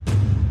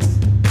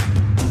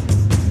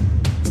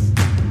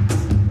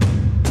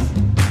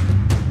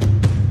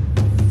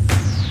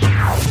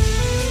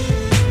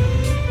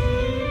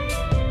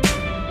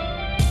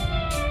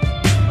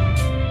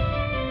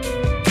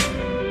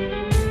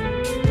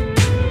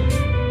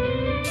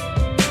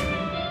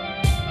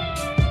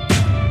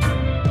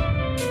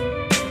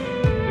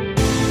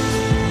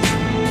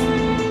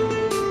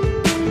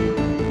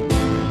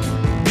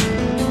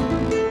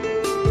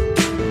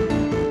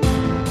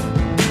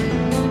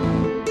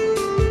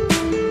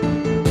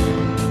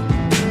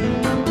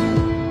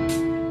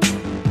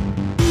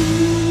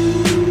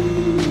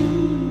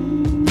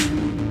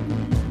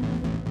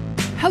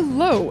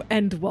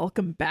and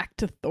welcome back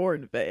to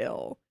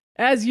Thornvale.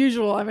 As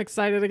usual, I'm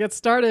excited to get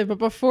started, but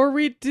before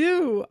we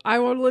do, I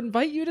want to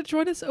invite you to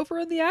join us over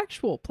in the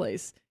actual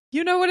place.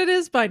 You know what it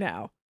is by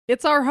now.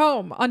 It's our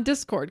home on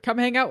Discord. Come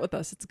hang out with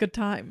us. It's a good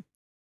time.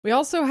 We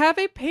also have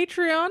a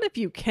Patreon if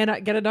you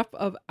cannot get enough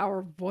of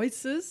our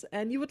voices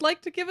and you would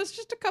like to give us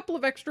just a couple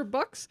of extra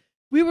bucks.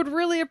 We would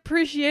really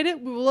appreciate it.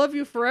 We will love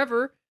you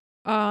forever.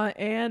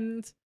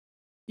 And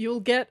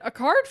you'll get a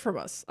card from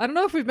us. I don't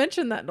know if we've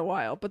mentioned that in a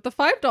while, but the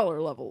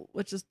 $5 level,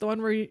 which is the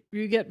one where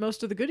you get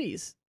most of the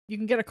goodies, you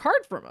can get a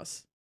card from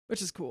us,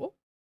 which is cool.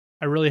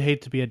 I really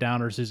hate to be a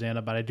downer,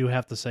 Susanna, but I do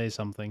have to say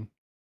something.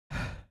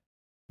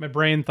 My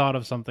brain thought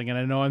of something, and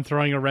I know I'm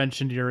throwing a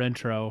wrench into your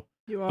intro.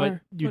 You are. But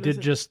you did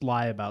just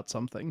lie about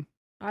something.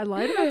 I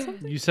lied about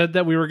something? You said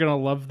that we were going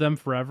to love them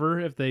forever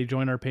if they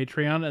join our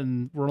Patreon,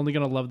 and we're only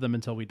going to love them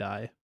until we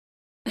die.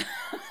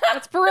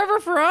 That's forever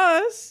for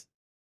us.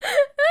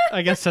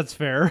 I guess that's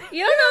fair.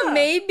 You don't know,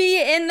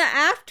 maybe in the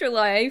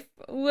afterlife,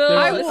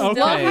 we'll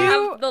still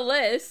have the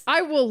list.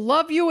 I will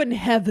love you in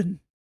heaven.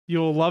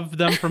 You'll love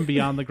them from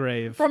beyond the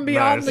grave. From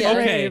beyond the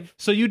grave. Okay,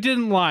 so you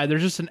didn't lie.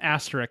 There's just an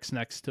asterisk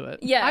next to it.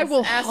 Yes, I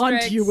will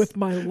haunt you with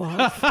my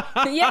love.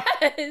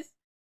 Yes.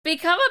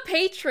 Become a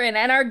patron,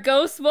 and our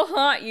ghosts will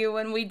haunt you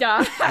when we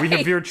die. We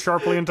have veered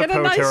sharply into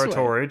Poe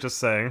territory, just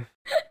saying.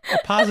 A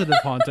positive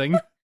haunting.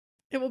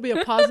 It will be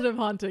a positive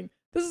haunting.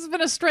 This has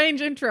been a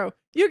strange intro.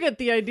 You get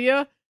the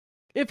idea.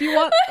 If you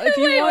want,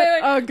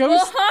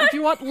 ghost, if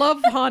you want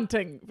love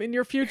haunting in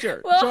your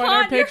future, we'll join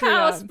haunt our Patreon. Your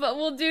house, but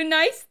we'll do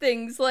nice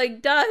things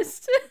like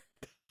dust.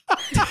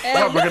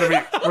 What,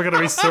 we're gonna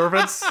be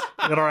servants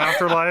in our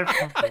afterlife?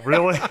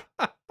 Really?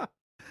 I don't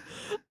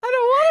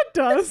want a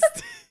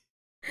dust.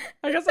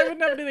 I guess I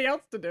wouldn't have anything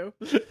else to do.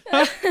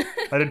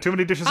 I did too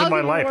many dishes in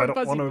my life. I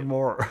don't want to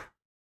more.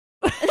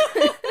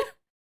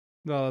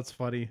 No, that's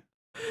funny.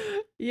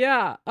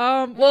 Yeah.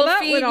 We'll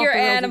feed your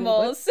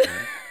animals.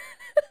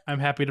 I'm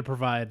happy to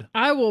provide.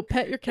 I will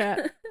pet your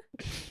cat.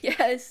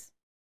 Yes.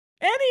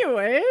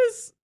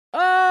 Anyways,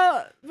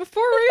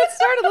 before we get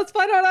started, let's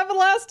find out what happened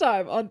last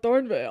time on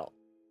Thornvale.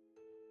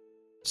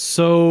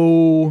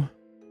 So,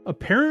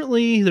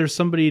 apparently there's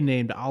somebody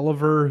named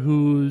Oliver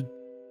who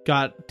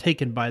got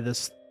taken by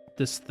this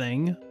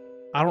thing.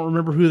 I don't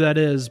remember who that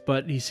is,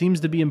 but he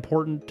seems to be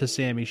important to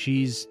Sammy.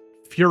 She's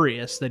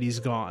furious that he's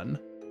gone.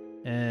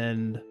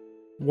 And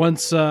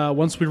once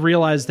we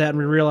realized that, and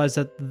we realized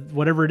that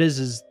whatever it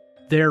is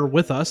there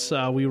with us,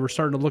 we were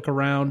starting to look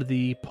around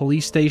the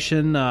police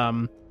station.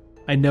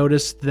 I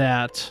noticed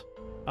that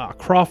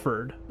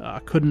Crawford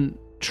couldn't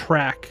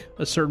track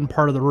a certain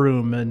part of the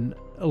room, and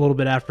a little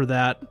bit after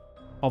that,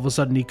 all of a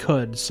sudden he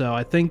could. So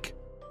I think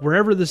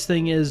wherever this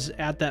thing is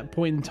at that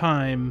point in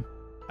time,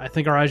 I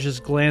think our eyes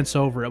just glance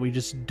over it. We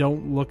just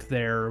don't look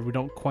there. We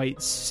don't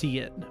quite see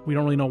it. We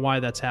don't really know why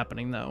that's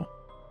happening, though.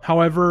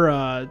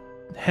 However,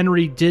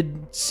 Henry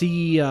did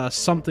see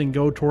something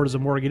go towards the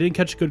morgue. He didn't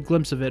catch a good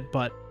glimpse of it,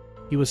 but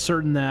he was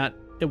certain that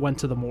it went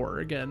to the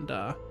morgue. And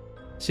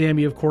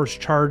Sammy, of course,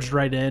 charged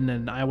right in,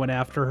 and I went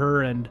after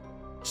her, and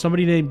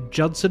somebody named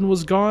Judson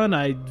was gone.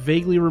 I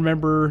vaguely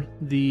remember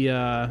the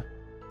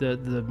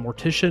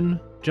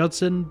mortician,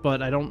 Judson,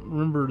 but I don't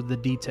remember the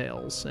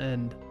details,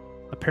 and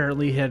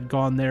apparently he had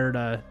gone there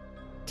to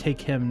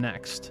take him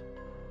next.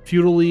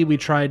 Futilely, we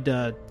tried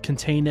to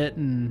contain it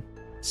and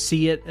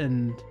see it,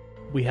 and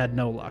we had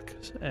no luck.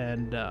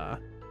 And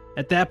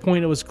at that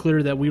point, it was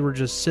clear that we were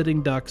just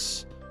sitting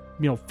ducks,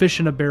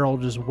 fish in a barrel,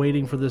 just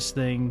waiting for this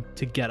thing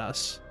to get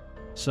us.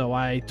 So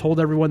I told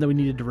everyone that we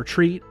needed to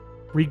retreat,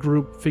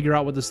 regroup, figure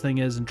out what this thing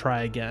is, and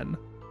try again.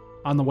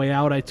 On the way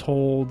out, I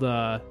told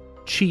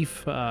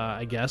Chief,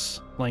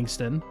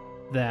 Langston,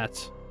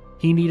 that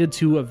he needed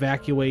to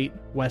evacuate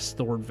West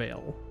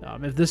Thornvale.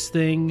 If this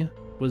thing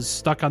was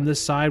stuck on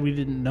this side, we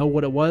didn't know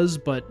what it was,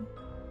 but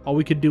all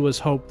we could do was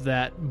hope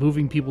that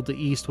moving people to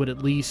East would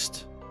at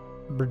least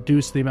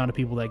reduce the amount of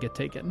people that get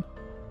taken.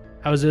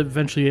 I was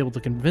eventually able to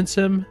convince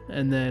him,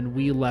 and then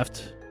we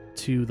left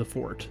to the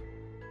fort.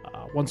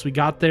 Once we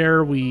got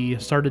there, we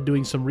started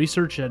doing some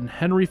research, and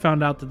Henry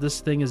found out that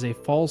this thing is a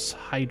false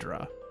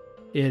Hydra.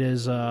 It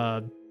is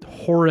a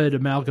horrid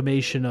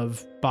amalgamation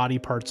of body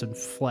parts and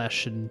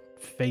flesh and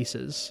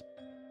faces.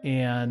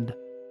 And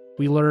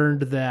we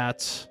learned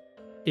that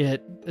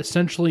it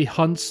essentially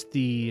hunts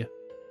the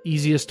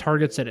easiest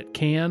targets that it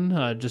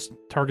can, just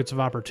targets of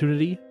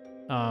opportunity.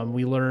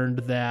 We learned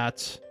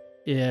that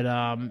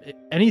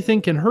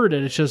anything can hurt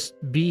it. It's just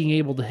being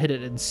able to hit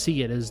it and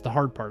see it is the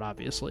hard part,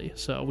 obviously.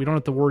 So we don't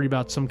have to worry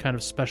about some kind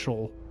of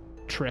special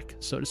trick,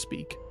 so to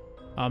speak.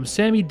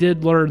 Sammy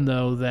did learn,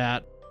 though,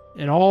 that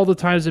in all the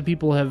times that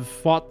people have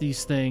fought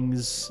these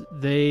things,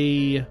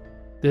 there's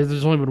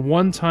only been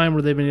one time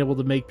where they've been able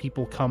to make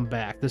people come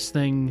back. This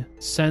thing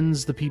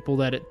sends the people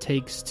that it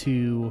takes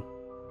to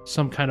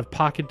some kind of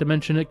pocket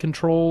dimension it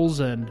controls,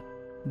 and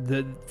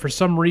for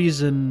some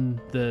reason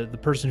the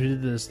person who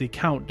did this, the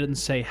account didn't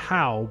say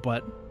how,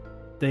 but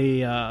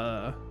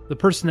the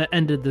person that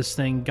ended this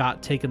thing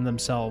got taken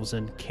themselves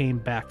and came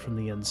back from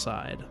the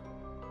inside.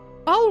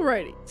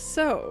 Alrighty,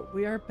 so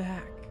we are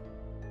back.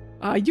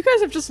 You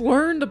guys have just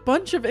learned a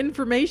bunch of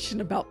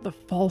information about the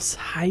false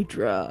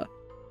Hydra.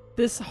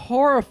 This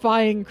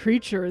horrifying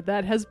creature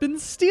that has been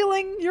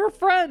stealing your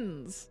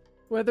friends,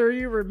 whether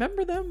you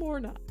remember them or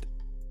not.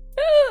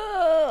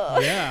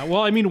 Yeah,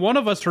 well, I mean, one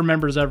of us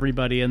remembers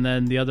everybody, and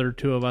then the other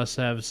two of us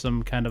have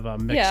some kind of a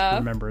mixed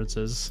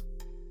remembrances.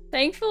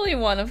 Thankfully,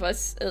 one of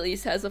us at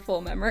least has a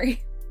full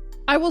memory.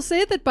 I will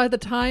say that by the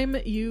time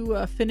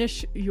you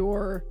finish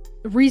your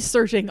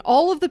researching,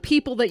 all of the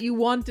people that you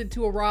wanted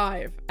to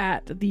arrive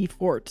at the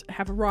fort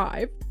have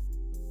arrived.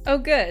 Oh,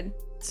 good.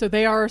 So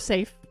they are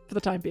safe for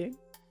the time being.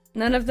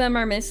 None of them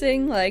are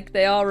missing? Like,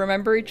 they all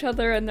remember each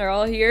other and they're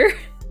all here?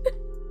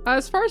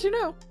 As far as you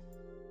know.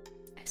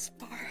 As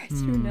far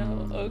as you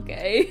know,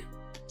 okay.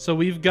 So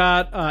we've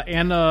got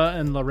Anna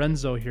and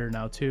Lorenzo here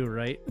now too,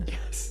 right?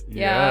 Yes.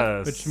 Yeah.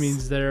 Yes. Which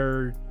means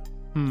they're...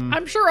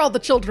 I'm sure all the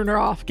children are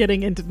off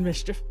getting into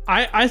mischief.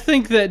 I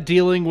think that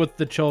dealing with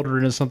the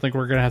children is something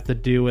we're going to have to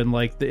do in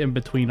like the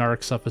in-between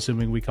arc stuff,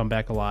 assuming we come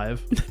back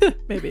alive.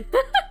 Maybe.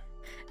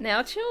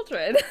 Now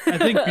children. I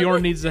think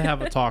Bjorn needs to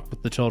have a talk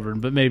with the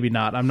children, but maybe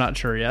not. I'm not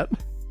sure yet.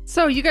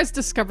 So you guys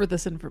discover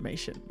this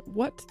information.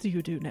 What do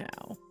you do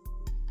now?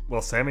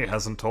 Well, Sammy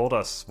hasn't told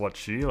us what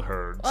she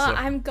heard. Well, so...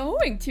 I'm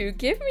going to.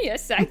 Give me a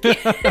second.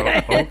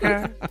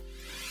 Okay.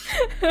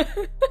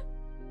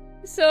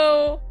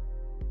 So,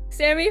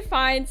 Sammy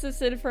finds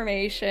this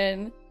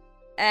information,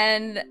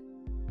 and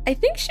I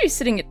think she's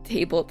sitting at the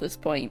table at this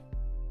point,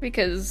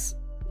 because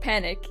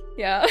panic,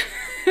 yeah.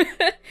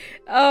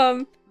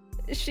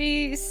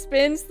 She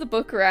spins the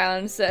book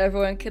around so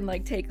everyone can,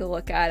 like, take a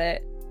look at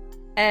it,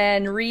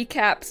 and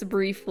recaps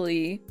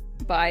briefly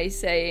by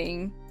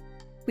saying,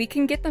 we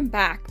can get them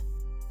back,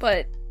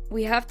 but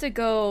we have to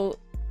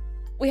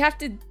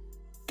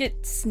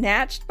get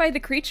snatched by the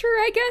creature,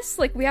 I guess?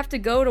 Like, we have to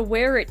go to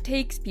where it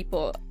takes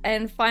people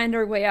and find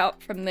our way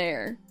out from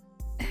there.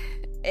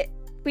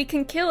 We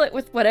can kill it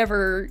with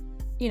whatever,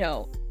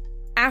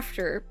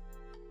 after,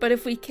 but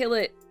if we kill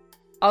it,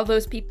 all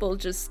those people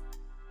just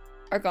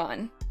are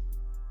gone.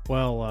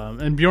 Well,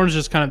 and Bjorn's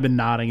just kind of been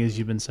nodding as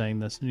you've been saying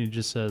this, and he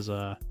just says,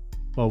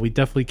 well, we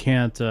definitely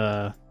can't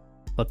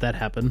let that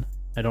happen.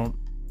 I don't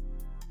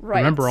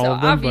remember all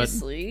of them,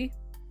 obviously,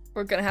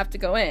 we're gonna have to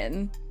go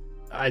in.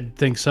 I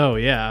think so,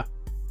 yeah.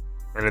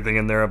 Anything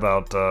in there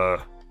about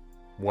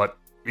what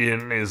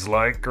in is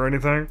like or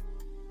anything?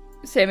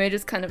 Sammy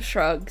just kind of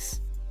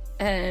shrugs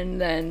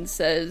and then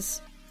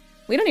says,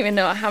 we don't even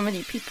know how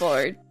many people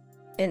are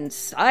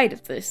inside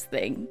of this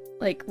thing.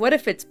 Like, what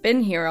if it's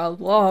been here a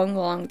long,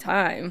 long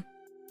time?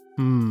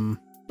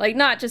 Like,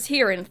 not just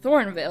here in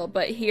Thornvale,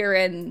 but here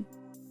in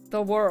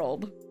the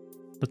world.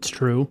 That's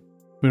true.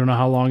 We don't know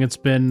how long it's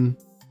been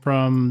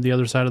from the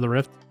other side of the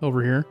rift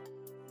over here.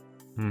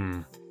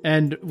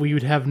 And we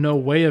would have no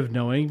way of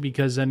knowing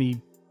because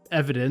any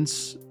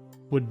evidence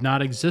would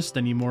not exist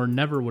anymore,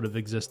 never would have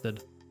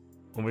existed.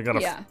 Well, we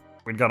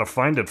gotta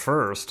find it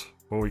first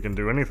before we can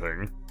do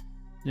anything.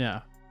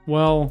 Yeah.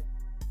 Well,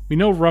 we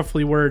know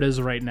roughly where it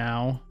is right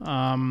now.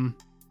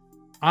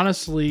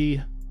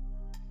 Honestly,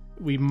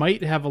 we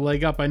might have a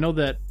leg up. I know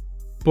that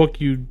book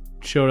you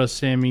showed us,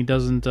 Sammy,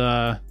 doesn't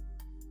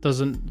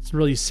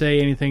really say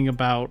anything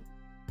about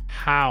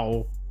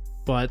how,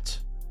 but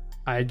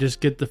I just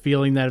get the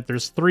feeling that if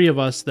there's three of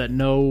us that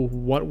know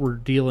what we're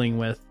dealing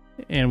with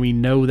and we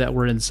know that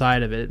we're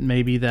inside of it,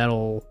 maybe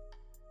that'll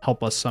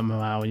help us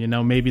somehow,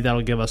 maybe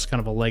that'll give us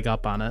kind of a leg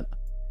up on it.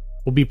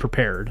 We'll be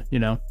prepared,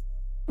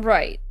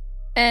 Right.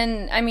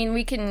 And, I mean,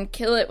 we can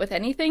kill it with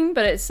anything,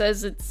 but it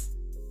says it's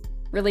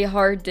really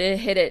hard to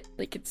hit it.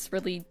 Like, it's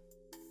really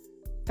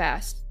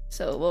fast.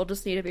 So we'll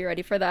just need to be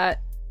ready for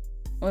that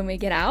when we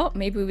get out.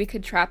 Maybe we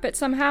could trap it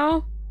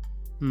somehow.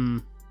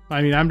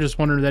 I mean, I'm just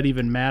wondering if that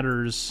even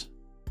matters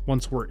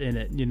once we're in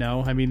it,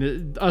 I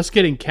mean, us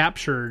getting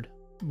captured,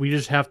 we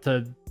just have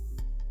to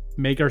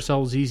make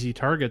ourselves easy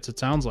targets, it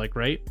sounds like,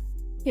 right?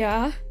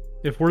 Yeah.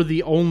 If we're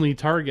the only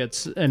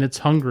targets and it's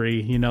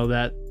hungry,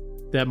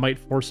 that might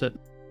force it.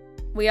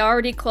 We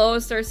already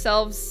closed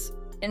ourselves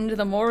into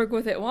the morgue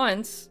with it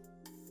once.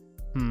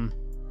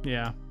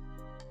 Yeah.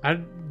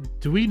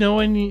 Do we have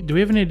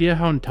any idea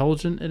how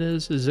intelligent it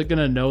is? Is it going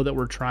to know that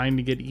we're trying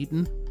to get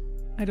eaten?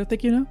 I don't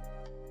think you know.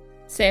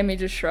 Sammy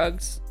just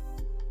shrugs.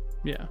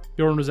 Yeah.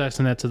 Bjorn was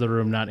asking that to the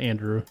room, not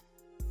Andrew.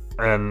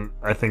 And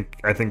I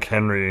think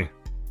Henry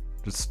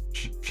just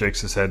shakes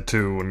his head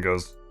too and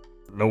goes,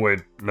 no way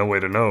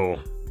to know.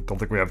 Don't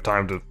think we have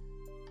time to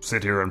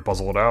sit here and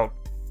puzzle it out.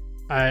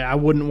 I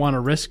wouldn't want to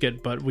risk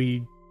it, but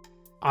we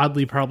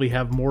oddly probably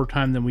have more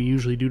time than we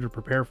usually do to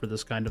prepare for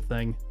this kind of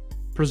thing.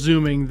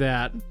 Presuming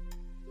that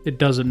it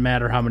doesn't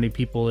matter how many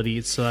people it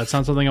eats. So that's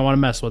not something I want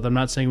to mess with. I'm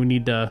not saying we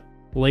need to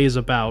laze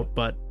about,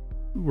 but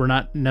we're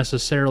not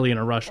necessarily in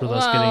a rush with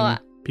us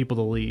getting people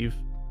to leave.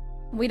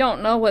 We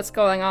don't know what's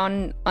going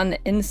on the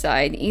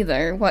inside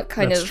either. What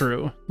kind That's of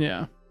true.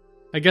 Yeah.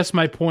 I guess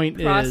my point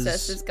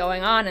process is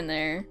going on in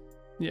there.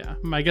 Yeah.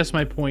 I guess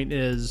my point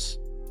is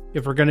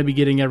if we're going to be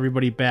getting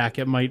everybody back,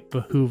 it might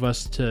behoove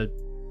us to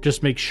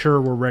just make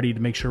sure we're ready to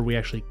make sure we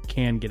actually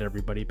can get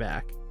everybody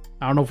back.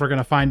 I don't know if we're going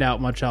to find out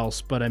much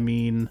else, but I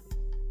mean,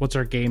 what's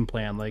our game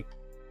plan? Like,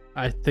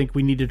 I think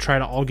we need to try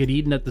to all get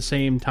eaten at the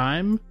same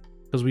time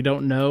because we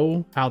don't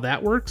know how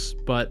that works,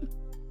 but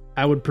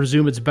I would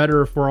presume it's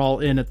better if we're all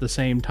in at the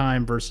same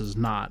time versus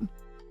not.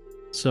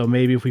 So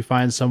maybe if we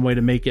find some way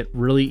to make it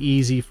really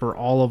easy for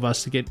all of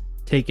us to get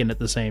taken at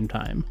the same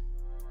time.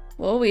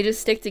 Well, we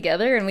just stick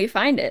together and we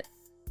find it.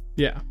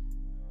 Yeah.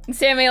 And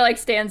Sammy, like,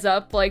 stands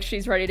up like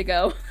she's ready to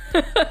go.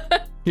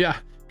 Yeah.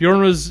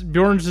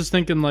 Bjorn's just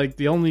thinking, like,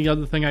 the only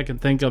other thing I can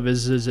think of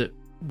is it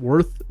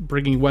worth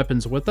bringing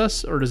weapons with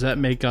us, or does that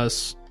make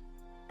us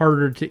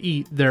harder to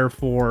eat,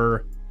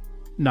 therefore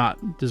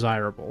not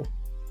desirable?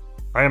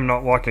 I am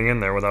not walking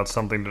in there without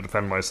something to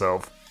defend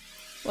myself.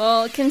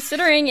 Well,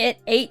 considering it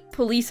 8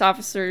 police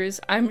officers,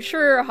 I'm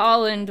sure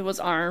Holland was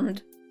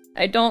armed.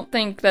 I don't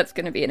think that's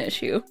going to be an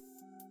issue.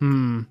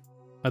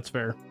 That's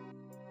fair.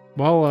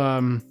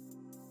 Well,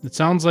 it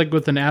sounds like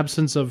with an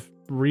absence of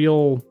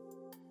real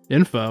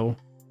info,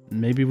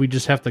 maybe we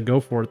just have to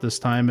go for it this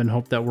time and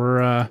hope that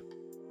we're,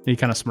 he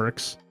kind of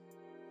smirks.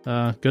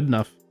 Good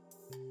enough.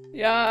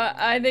 Yeah,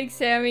 I think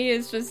Sammy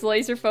is just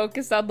laser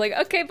focused on, like,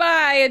 okay,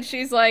 bye, and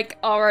she's, like,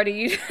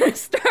 already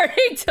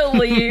starting to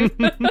leave.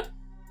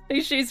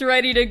 She's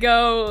ready to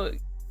go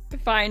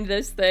find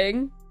this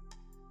thing.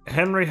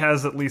 Henry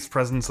has at least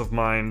presence of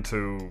mind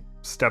to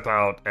step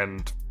out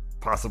and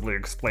possibly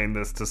explain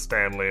this to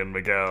Stanley and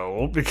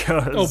Miguel,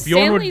 because...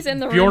 Stanley's in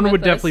the room Bjorn with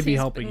would us. definitely be He's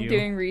helping been you.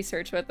 doing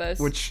research with us.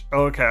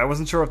 Okay, I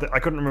wasn't sure if I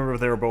couldn't remember if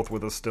they were both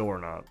with us still or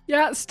not.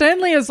 Yeah,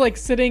 Stanley is like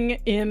sitting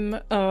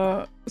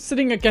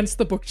against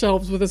the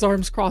bookshelves with his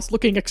arms crossed,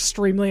 looking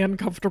extremely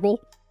uncomfortable.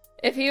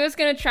 If he was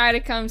gonna try to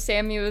come,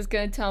 Sammy was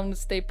gonna tell him to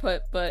stay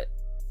put, but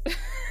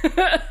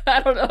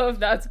I don't know if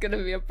that's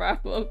gonna be a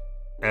problem.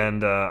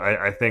 And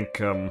I think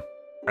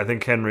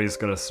Henry's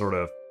gonna sort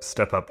of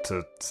step up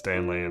to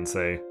Stanley and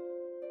say,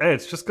 "Hey,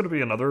 it's just gonna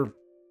be another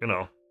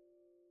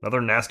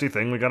nasty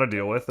thing we gotta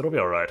deal with. It'll be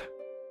alright."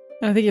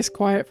 I think he's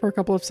quiet for a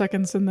couple of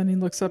seconds, and then he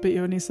looks up at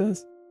you and he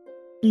says,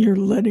 "You're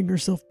letting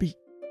yourself be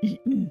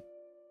eaten."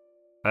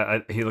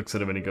 He looks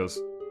at him and he goes,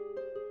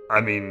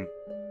 "I mean,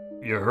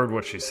 you heard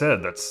what she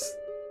said. That's,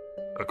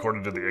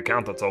 according to the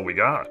account, that's all we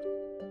got."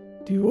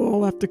 Do you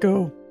all have to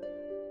go?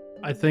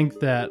 I think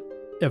that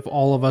if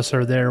all of us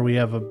are there, we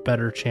have a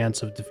better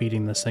chance of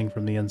defeating this thing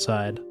from the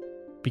inside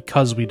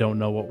because we don't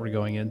know what we're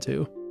going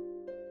into.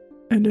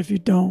 And if you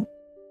don't,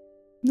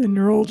 then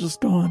you're all just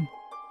gone.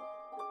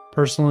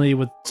 Personally,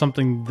 with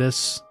something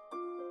this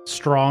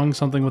strong,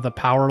 something with a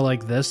power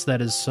like this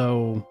that is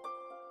so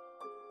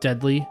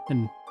deadly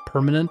and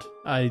permanent,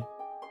 I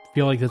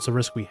feel like that's a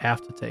risk we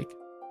have to take.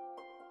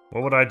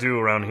 What would I do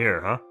around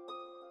here, huh?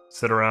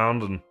 Sit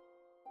around and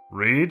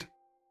read?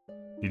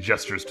 He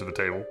gestures to the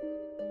table.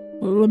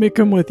 Well, let me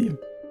come with you.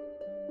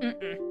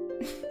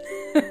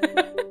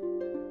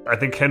 I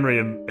think Henry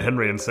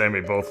and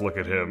Sammy both look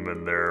at him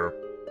and they're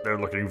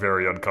looking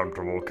very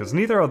uncomfortable because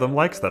neither of them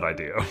likes that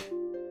idea.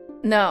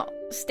 No,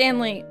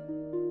 Stanley,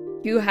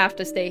 you have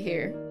to stay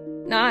here.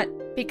 Not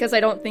because I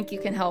don't think you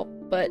can help,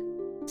 but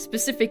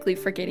specifically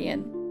for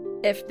Gideon.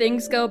 If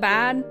things go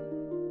bad,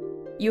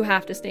 you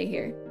have to stay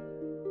here.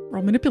 Or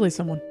I'll manipulate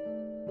someone.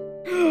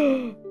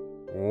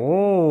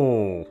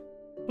 Oh.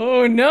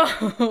 Oh no!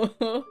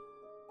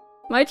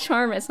 My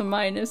charm is a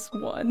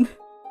 -1.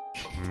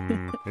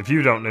 If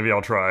you don't, maybe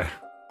I'll try.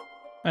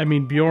 I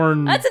mean,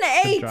 Bjorn... That's an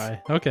could 8!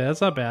 try. Okay,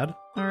 that's not bad.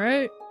 All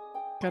right.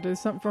 Gotta do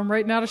something for him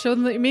right now to show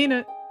them that you mean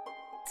it.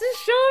 To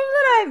show him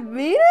that I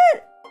mean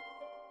it?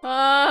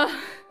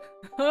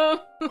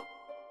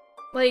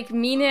 Like,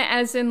 mean it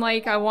as in,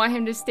 like, I want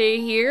him to stay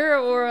here,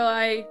 or,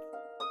 like...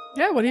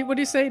 Yeah, what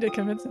do you say to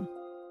convince him?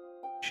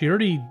 She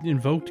already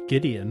invoked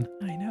Gideon.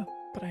 I know,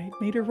 but I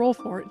made her roll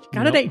for it. You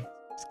gotta Nope.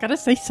 just gotta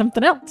say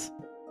something else.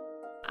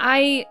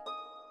 I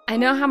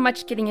know how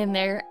much getting in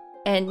there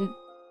and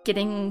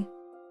getting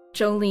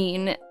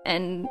Jolene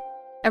and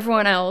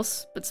everyone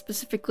else, but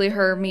specifically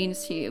her,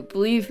 means to you.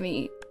 Believe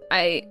me,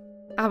 I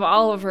have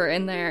Oliver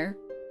in there.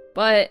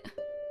 But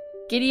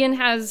Gideon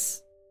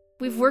has...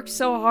 We've worked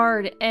so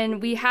hard,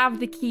 and we have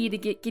the key to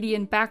get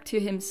Gideon back to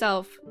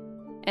himself.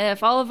 And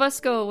if all of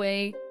us go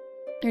away,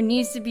 there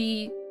needs to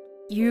be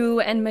you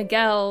and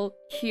Miguel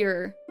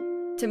here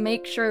to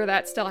make sure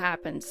that still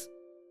happens.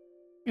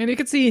 And you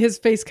could see his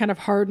face kind of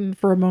harden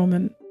for a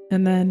moment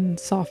and then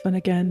soften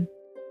again.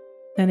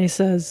 And he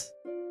says,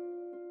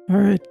 "All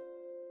right,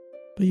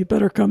 but you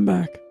better come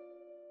back."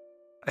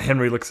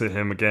 Henry looks at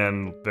him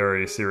again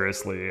very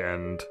seriously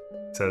and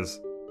says,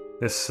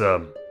 "This,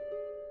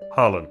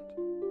 Holland,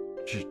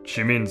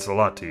 she means a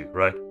lot to you,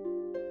 right?"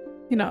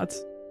 He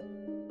nods.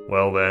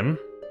 "Well then,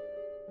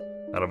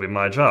 that'll be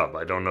my job.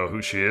 I don't know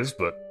who she is,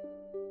 but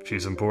if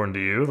she's important to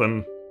you,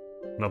 then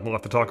nothing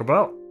left to talk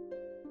about."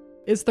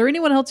 Is there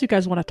anyone else you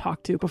guys want to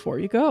talk to before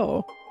you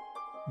go?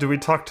 Do we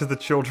talk to the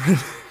children?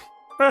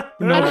 No, I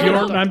don't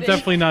Bjorn, know. I'm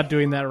definitely not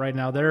doing that right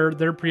now.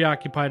 They're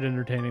preoccupied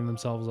entertaining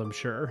themselves, I'm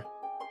sure.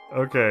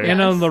 Okay. Yeah.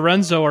 Anna and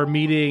Lorenzo are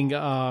meeting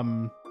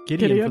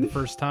Gideon for the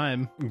first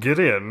time.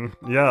 Gideon.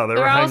 Yeah, they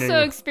They're were hanging.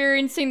 also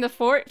experiencing the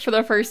fort for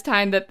the first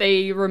time that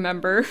they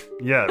remember.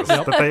 Yes,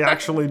 that they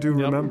actually do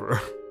remember.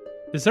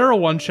 Is there a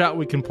one-shot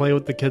we can play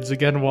with the kids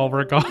again while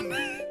we're gone?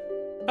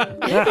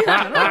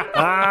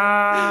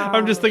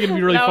 I'm just thinking it'd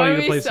be really That funny would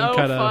to be play some so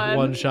kind of fun.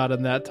 one-shot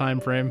in that time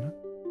frame.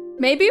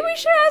 Maybe we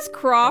should ask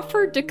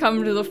Crawford to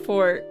come to the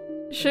fort.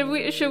 Should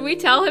we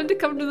tell him to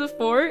come to the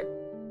fort?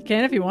 You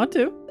can if you want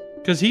to.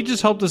 Because he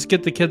just helped us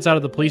get the kids out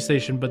of the police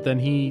station, but then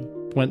he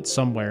went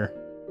somewhere.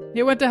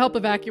 He went to help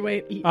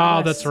evacuate.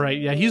 Oh, that's right.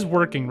 Yeah, he's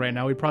working right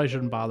now. We probably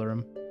shouldn't bother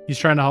him. He's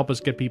trying to help us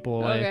get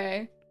people away.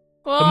 Okay.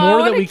 Well, The more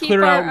I that wanna we keep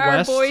clear out our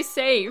west- boys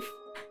safe.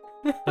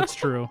 That's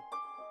true.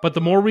 But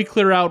the more we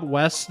clear out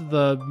west,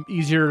 the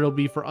easier it'll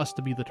be for us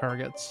to be the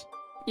targets.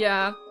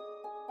 Yeah.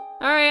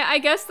 All right, I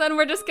guess then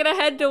we're just gonna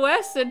head to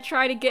west and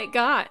try to get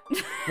got.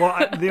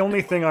 Well, the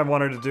only thing I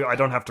wanted to do, I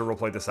don't have to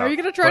roleplay this out. Are you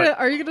gonna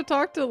Are you gonna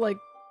talk to like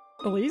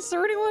Elise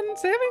or anyone,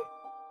 Sammy?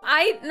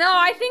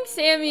 I think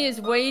Sammy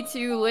is way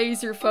too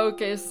laser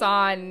focused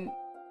on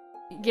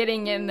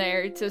getting in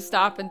there to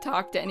stop and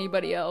talk to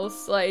anybody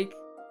else. Like,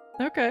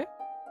 Okay.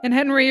 And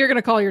Henry, you're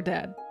gonna call your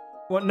dad.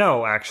 Well,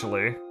 no,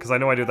 actually, because I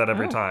know I do that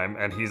every Oh. time,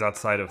 and he's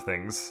outside of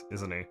things,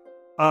 isn't he?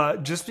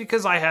 Just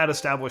because I had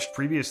established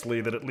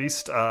previously that at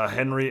least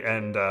Henry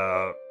and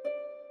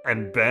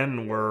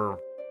Ben were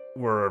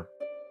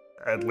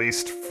at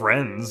least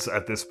friends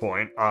at this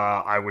point,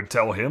 I would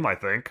tell him, I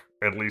think,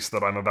 at least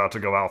that I'm about to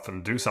go out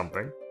and do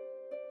something.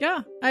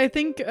 Yeah, I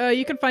think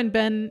you can find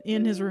Ben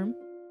in his room.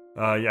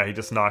 Yeah, he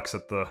just knocks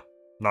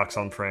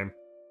on frame.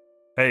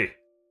 Hey.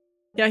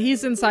 Yeah,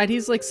 he's inside.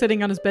 He's like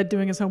sitting on his bed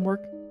doing his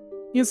homework.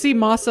 You can see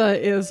Masa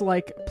is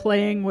like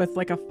playing with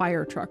like a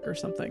fire truck or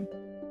something.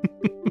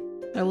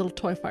 A little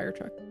toy fire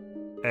truck.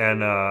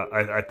 And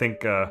I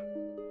think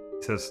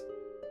he says,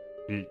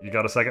 you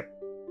got a second?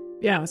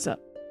 Yeah, what's up?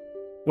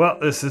 Well,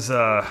 this is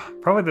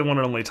probably the one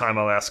and only time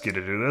I'll ask you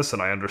to do this,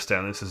 and I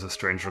understand this is a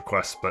strange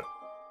request, but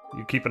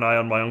you keep an eye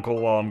on my uncle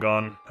while I'm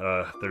gone.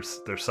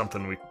 There's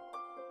something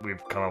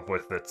we've come up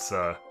with that's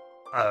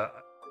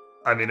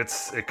I mean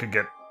it could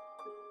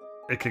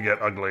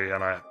get ugly,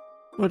 and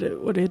What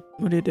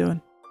are you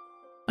doing?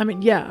 I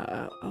mean,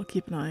 yeah, I'll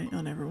keep an eye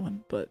on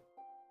everyone, but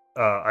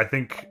I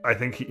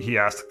think he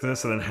asked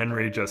this, and then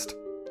Henry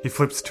he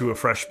flips to a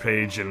fresh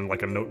page in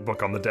like a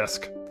notebook on the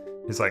desk.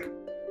 He's like,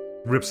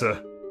 rips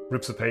a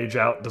page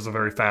out, does a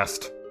very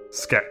fast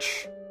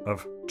sketch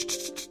of,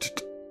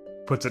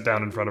 puts it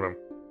down in front of him.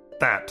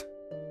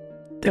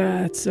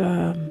 that's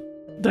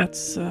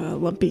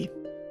Lumpy.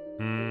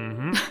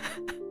 Mm-hmm.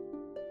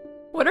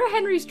 what are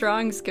Henry's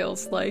drawing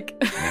skills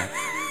like?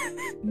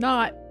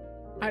 Not.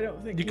 I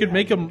don't think You could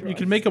make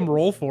him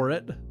roll for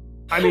it.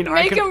 I mean,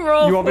 Make him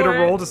roll You want me to for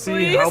it, roll to see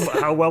please?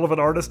 how well of an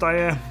artist I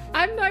am?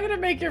 I'm not gonna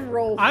make him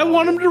roll. I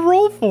want him to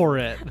roll for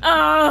it.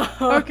 Oh,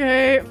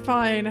 Okay,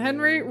 fine.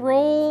 Henry,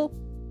 roll.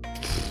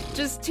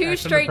 just two Act under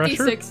straight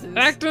pressure? D6s.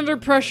 Act under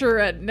pressure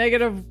at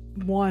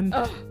 -1.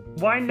 Ugh.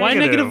 Why negative? Why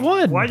negative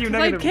one? Why you 'Cause I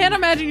negative? can't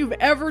imagine you've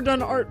ever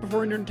done art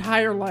before in your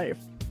entire life.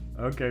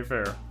 Okay,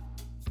 fair.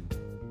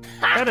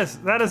 That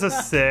is a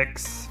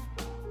 6.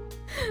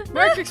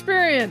 Mark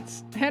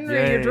experience. Henry,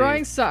 your Yay.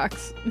 drawing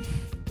sucks.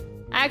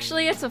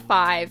 Actually, it's a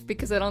 5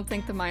 because I don't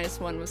think the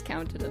 -1 was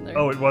counted in there.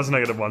 Oh, it was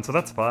 -1, so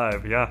that's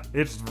 5. Yeah,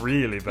 it's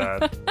really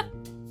bad.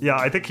 Yeah,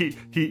 I think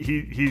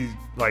he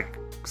like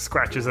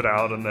scratches it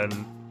out and then,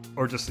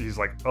 or just he's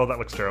like, oh, that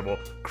looks terrible.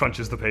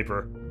 Crunches the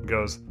paper,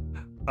 goes,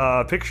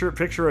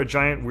 picture a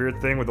giant weird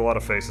thing with a lot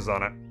of faces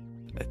on it.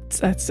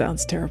 That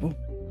sounds terrible.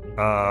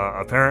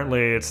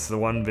 Apparently it's the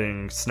one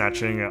been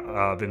snatching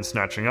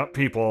up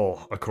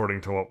people,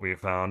 according to what we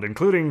found,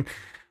 including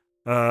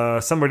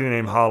somebody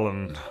named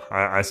Holland.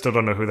 I still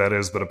don't know who that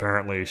is, but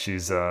apparently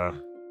she's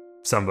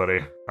somebody.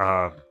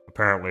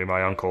 Apparently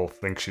my uncle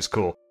thinks she's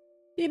cool.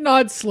 He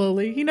nods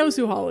slowly. He knows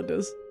who Holland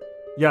is.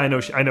 Yeah, I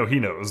know he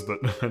knows,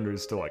 but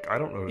Henry's still like, I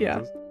don't know who Yeah.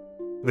 this is.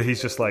 But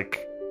he's just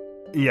like,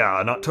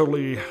 yeah,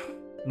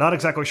 not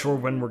exactly sure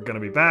when we're gonna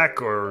be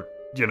back, or,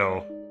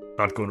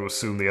 not going to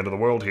assume the end of the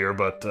world here,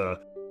 but,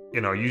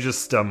 you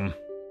just,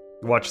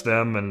 watch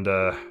them, and,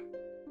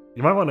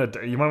 you might want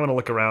to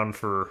look around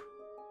for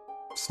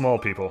small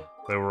people.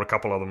 There were a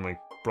couple of them we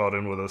brought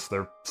in with us.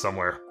 They're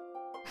somewhere.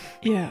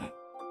 Yeah.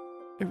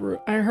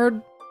 I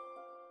heard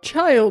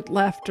child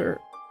laughter,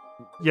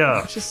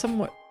 Yeah, which is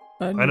somewhat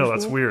I know,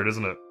 that's unusual. weird,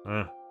 isn't it?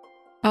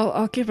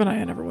 I'll keep an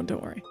eye on everyone,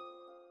 don't worry.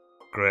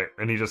 Great.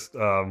 And he just,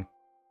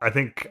 I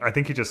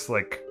think he just,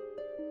 like,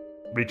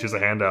 reaches a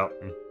hand out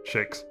and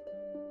shakes.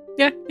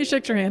 Yeah, he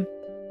shakes your hand.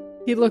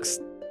 He looks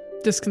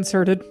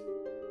disconcerted.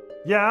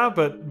 Yeah,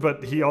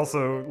 but he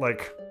also,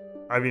 like,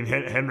 I mean,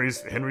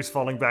 Henry's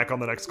falling back on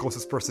the next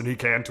closest person he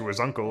can to his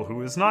uncle,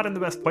 who is not in the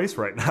best place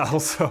right now,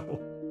 so...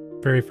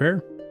 Very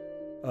fair.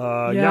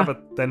 Yeah,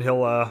 but then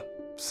he'll,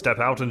 step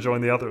out and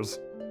join the others.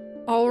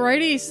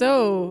 Alrighty,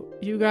 so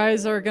you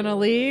guys are gonna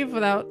leave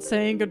without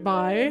saying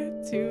goodbye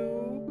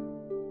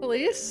to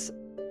police?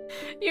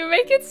 You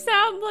make it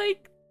sound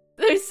like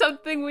there's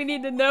something we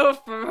need to know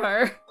from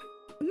her.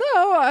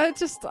 No,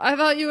 I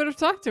thought you would have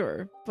talked to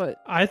her, but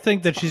I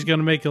think that she's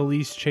gonna make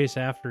Elise chase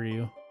after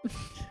you.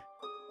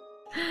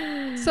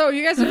 so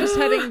you guys are just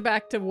heading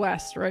back to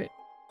west, right?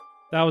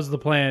 That was the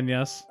plan,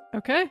 yes.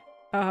 Okay.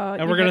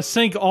 And we're gonna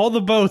sink all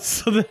the boats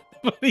so that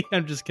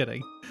I'm just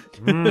kidding.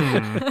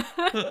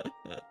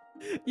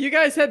 You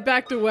guys head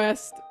back to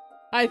west.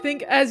 I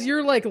think as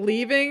you're like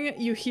leaving,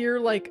 you hear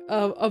like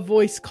a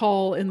voice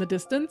call in the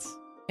distance.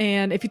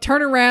 And if you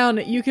turn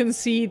around, you can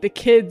see the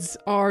kids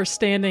are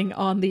standing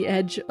on the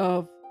edge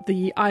of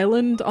the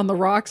island on the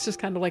rocks, just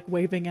kind of like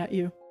waving at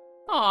you.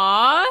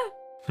 Aww.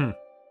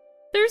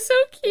 They're so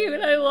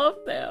cute. I love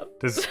them.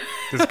 Does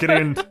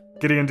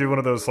Gideon do one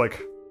of those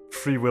like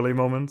Free Willy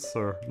moments?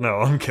 Or no,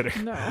 I'm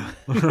kidding. No.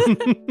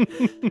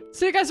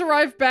 So you guys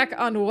arrive back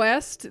on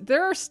west.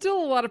 There are still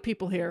a lot of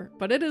people here,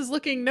 but it is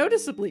looking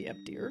noticeably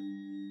emptier.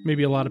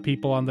 Maybe a lot of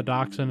people on the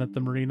docks and at the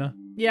marina.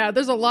 Yeah,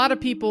 there's a lot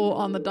of people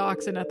on the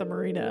docks and at the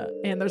marina,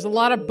 and there's a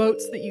lot of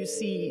boats that you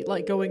see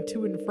like going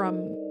to and from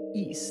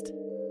east.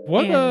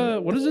 What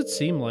does it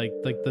seem like?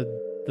 Like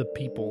the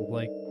people,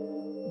 like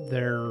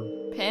they're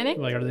Panic?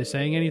 like, are they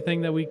saying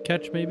anything that we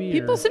catch? Maybe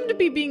People or? seem to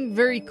be being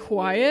very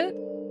quiet.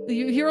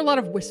 You hear a lot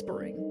of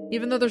whispering,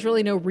 even though there's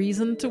really no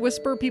reason to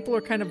whisper. People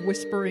are kind of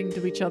whispering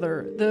to each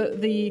other.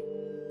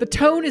 The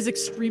tone is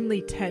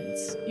extremely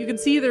tense. You can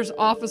see there's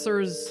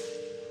officers.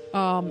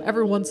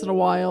 Every once in a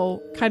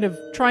while, kind of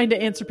trying to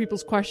answer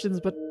people's questions,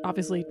 but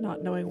obviously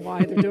not knowing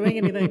why they're doing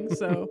anything,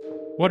 so...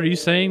 What, are you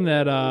saying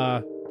that,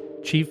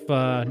 Chief,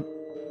 are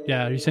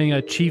you saying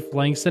Chief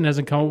Langston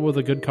hasn't come up with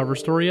a good cover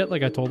story yet,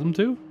 like I told him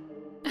to?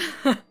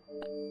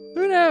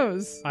 Who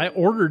knows? I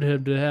ordered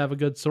him to have a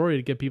good story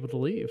to get people to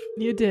leave.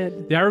 You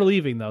did. They are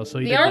leaving, though, so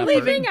he The did that only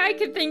part. thing I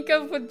could think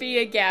of would be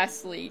a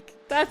gas leak.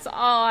 That's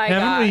all I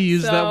got. Haven't we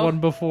used so that one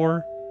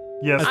before?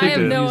 Yes, I I we think have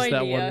we've did. no used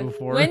that idea. one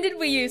before. When did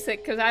we use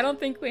it? Because I don't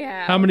think we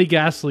have. How many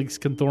gas leaks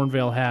can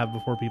Thornvale have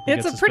before people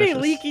It's get a pretty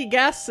suspicious? leaky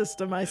gas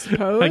system, I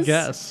suppose. I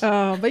guess.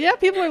 But yeah,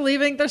 people are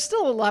leaving. There's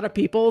still a lot of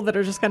people that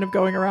are just kind of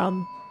going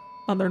around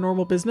on their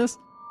normal business.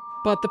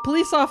 But the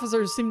police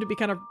officers seem to be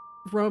kind of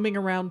roaming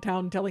around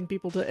town telling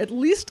people to at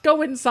least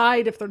go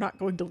inside if they're not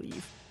going to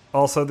leave.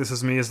 Also, this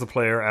is me as the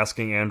player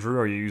asking Andrew,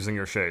 are you using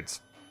your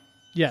shades?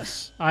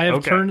 Yes, I have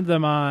Okay. turned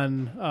them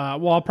on. I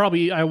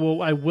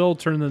will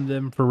turn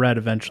them for red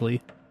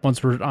eventually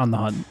once we're on the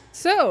hunt.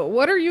 So,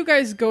 what are you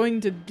guys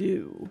going to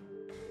do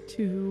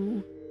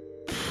to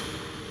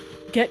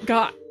get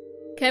got?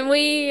 Can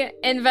we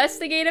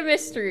investigate a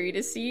mystery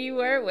to see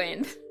where it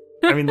went?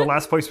 I mean, the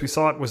last place we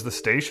saw it was the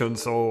station,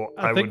 so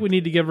I think we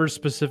need to give her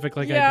specific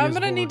Yeah, ideas I'm of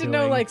gonna what need we're to know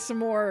doing. like some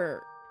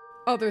more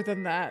other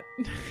than that.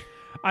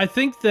 I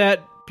think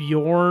that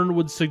Bjorn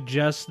would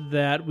suggest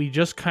that we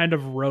just kind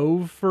of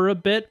rove for a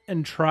bit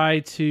and try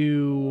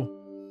to,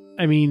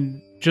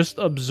 just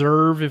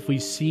observe if we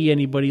see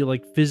anybody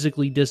like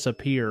physically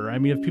disappear. I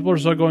mean, if people are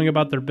still going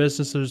about their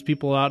business, there's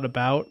people out and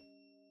about.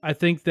 I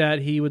think that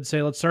he would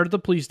say, let's start at the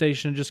police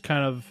station and just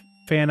kind of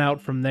fan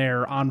out from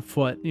there on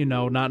foot,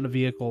 not in a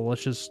vehicle.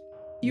 Let's just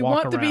You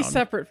walk want to be around.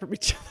 separate from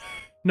each other.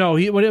 No,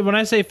 when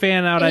I say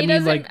fan out, He I mean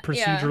doesn't- like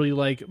yeah. procedurally,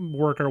 like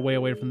work our way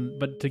away from,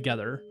 but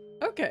together.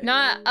 Okay.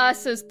 Not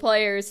us as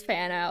players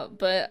fan out,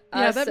 but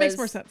Yeah, us that makes as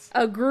more sense.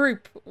 a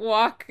group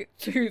walk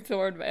through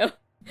Thornvale.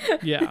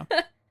 Yeah.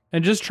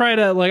 And just try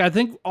to, I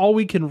think all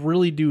we can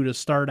really do to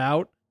start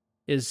out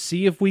is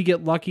see if we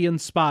get lucky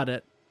and spot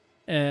it.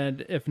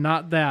 And if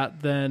not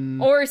that, then...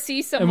 Or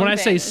see someone and when I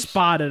say vanish.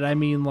 spot it, I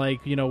mean,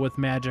 with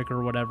magic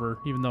or whatever,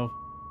 even though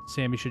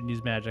Sammy shouldn't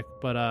use magic.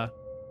 But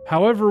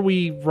however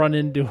we run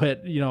into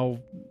it,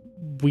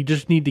 we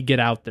just need to get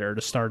out there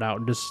to start out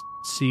and just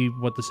see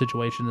what the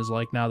situation is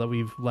like now that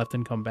we've left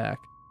and come back.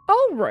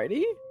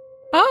 Alrighty.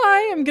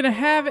 I am gonna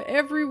have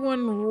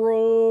everyone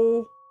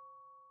roll.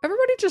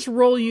 Everybody just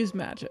roll use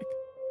magic.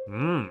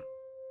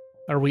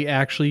 Are we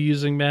actually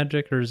using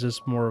magic, or is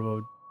this more of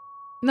a...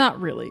 Not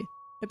really.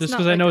 It's Just not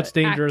because I know like it's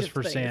an dangerous active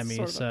for thing, it's Sammy,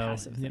 sort of a so,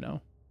 passive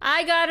thing.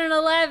 I got an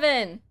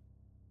 11.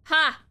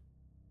 Ha!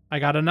 I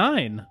got a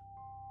 9.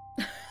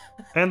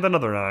 And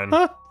another 9.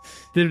 Huh?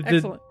 Did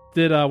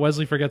Excellent.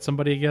 Wesley forget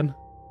somebody again?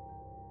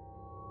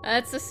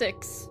 That's a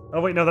 6.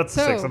 Oh, wait, no, that's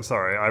a 6. So- I'm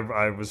sorry.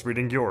 I was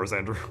reading yours,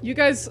 Andrew. You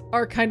guys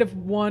are kind of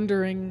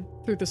wandering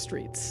through the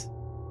streets,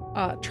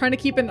 trying to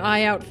keep an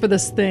eye out for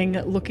this thing,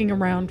 looking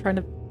around, trying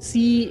to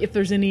see if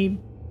there's any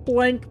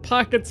blank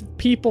pockets of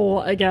people,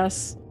 I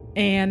guess.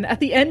 And at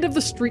the end of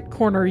the street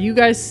corner, you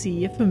guys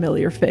see a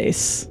familiar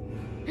face,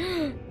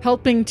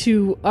 helping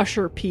to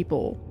usher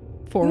people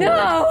forward.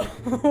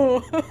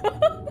 No!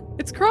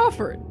 It's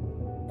Crawford.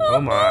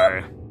 Oh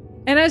my.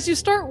 And as you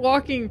start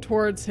walking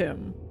towards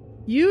him,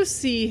 you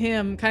see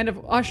him kind of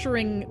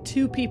ushering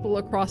two people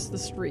across the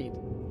street.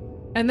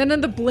 And then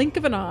in the blink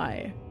of an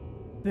eye,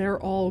 they're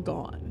all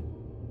gone.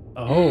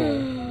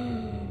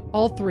 Oh.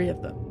 All three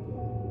of them.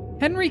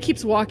 Henry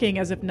keeps walking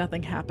as if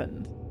nothing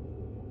happened.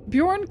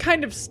 Bjorn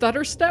kind of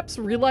stutter steps,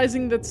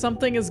 realizing that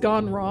something has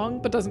gone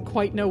wrong, but doesn't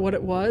quite know what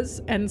it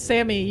was. And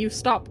Sammy, you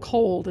stop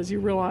cold as you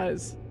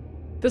realize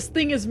this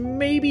thing is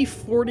maybe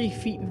 40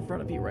 feet in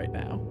front of you right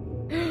now.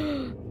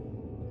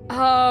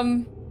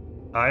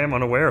 I am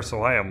unaware,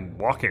 so I am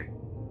walking.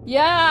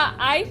 Yeah,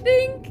 I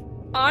think,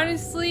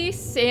 honestly,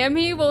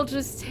 Sammy will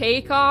just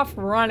take off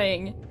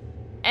running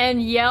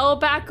and yell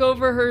back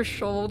over her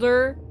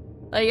shoulder,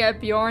 like at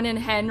Bjorn and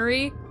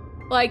Henry,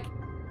 like,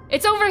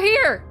 it's over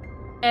here!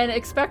 And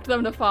expect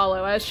them to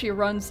follow as she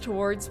runs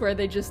towards where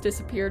they just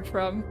disappeared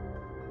from.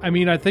 I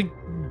mean, I think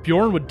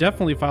Bjorn would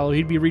definitely follow.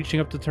 He'd be reaching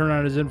up to turn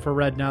on his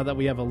infrared now that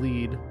we have a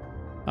lead.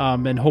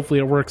 And hopefully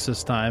it works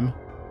this time.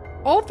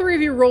 All three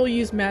of you roll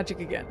use magic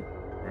again.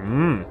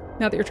 Mm.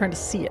 Now that you're trying to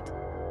see it.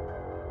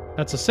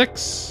 That's a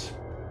 6.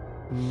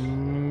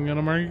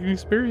 Gonna mark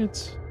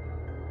experience.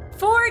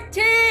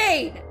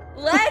 14!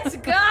 Let's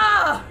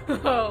go!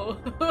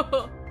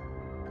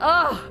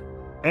 Oh,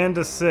 And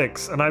a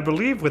 6, and I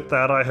believe with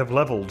that I have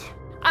leveled.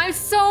 I'm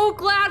so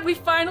glad we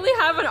finally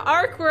have an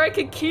arc where I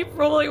can keep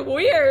rolling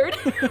weird.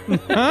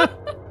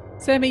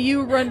 Sammy,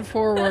 you run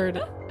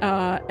forward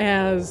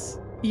as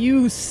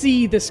you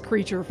see this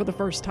creature for the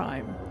first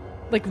time.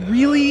 Like,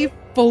 really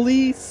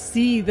fully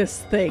see this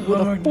thing with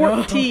a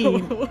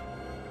 14. No.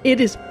 It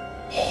is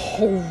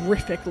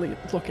horrifically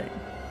looking.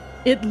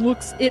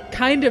 It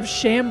kind of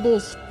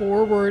shambles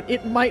forward.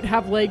 It might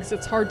have legs,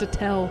 it's hard to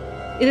tell.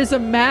 It is a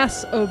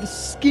mass of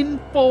skin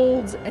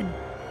folds and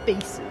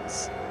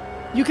faces.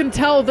 You can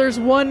tell there's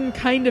one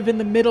kind of in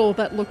the middle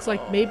that looks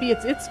like maybe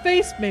it's its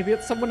face, maybe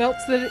it's someone else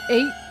that it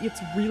ate.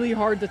 It's really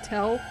hard to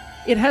tell.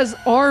 It has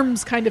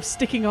arms kind of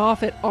sticking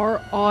off at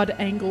odd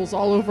angles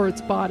all over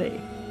its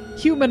body.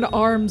 Human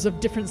arms of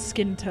different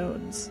skin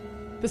tones.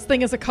 This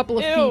thing is a couple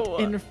of feet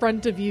in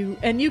front of you,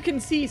 and you can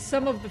see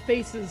some of the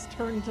faces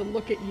turn to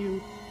look at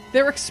you.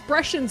 Their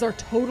expressions are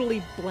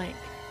totally blank,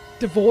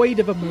 devoid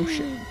of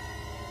emotion.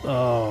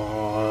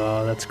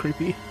 Oh, that's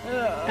creepy.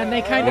 And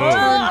they kind of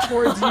turn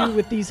towards you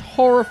with these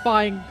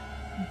horrifying,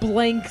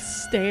 blank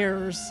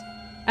stares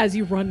as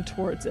you run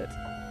towards it.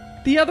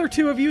 The other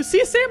two of you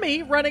see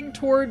Sammy running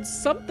towards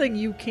something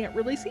you can't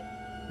really see.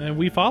 And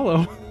we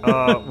follow.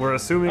 We're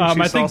assuming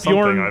she I saw think something,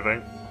 Bjorn- I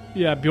think.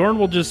 Yeah, Bjorn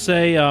will just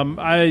say, I'm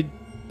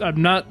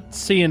not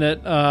seeing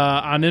it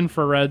on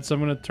infrared, so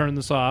I'm going to turn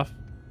this off.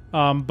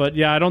 But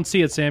yeah, I don't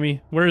see it, Sammy.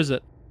 Where is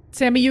it?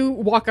 Sammy, you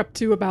walk up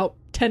to about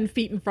 10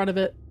 feet in front of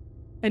it,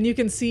 and you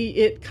can see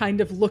it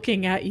kind of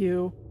looking at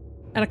you,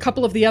 and a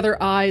couple of the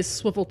other eyes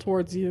swivel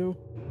towards you.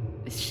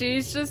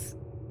 She's just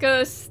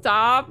gonna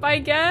stop, I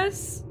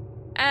guess,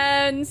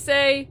 and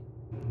say,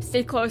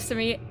 stay close to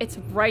me. It's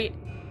right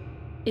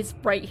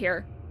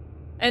here.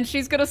 And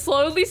she's gonna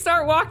slowly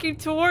start walking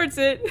towards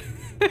it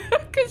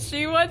because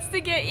she wants to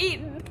get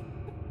eaten.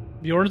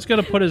 Bjorn's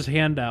going to put his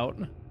hand out,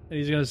 and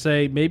he's going to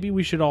say, maybe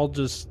we should all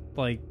just,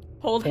 like,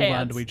 Hold on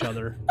hands. to each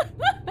other.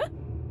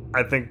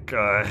 I think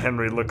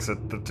Henry looks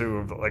at the two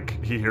of them,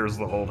 like, he hears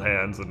the hold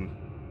hands, and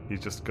he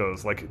just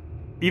goes, like,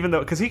 even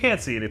though, because he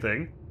can't see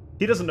anything,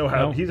 he doesn't know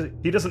how, he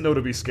doesn't know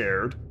to be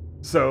scared,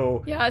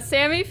 so... Yeah,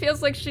 Sammy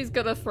feels like she's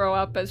gonna throw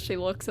up as she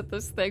looks at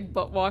this thing,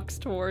 but walks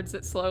towards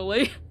it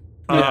slowly.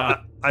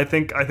 I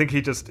think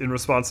he just, in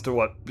response to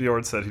what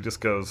Bjorn said, he just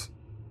goes,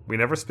 we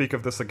never speak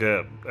of this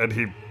again, and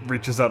he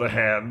reaches out a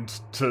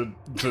hand to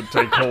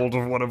take hold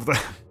of one of them.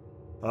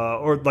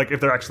 Or, like,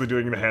 if they're actually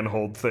doing the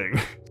hand-hold thing.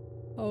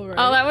 All right.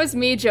 Oh, that was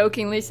me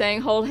jokingly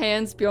saying hold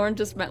hands. Bjorn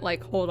just meant,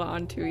 like, hold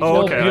on to each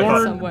Oh, other okay.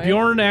 in some way.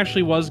 Bjorn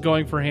actually was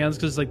going for hands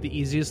because it's, like, the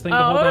easiest thing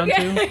to hold on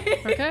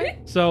to. Okay.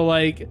 So,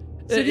 like...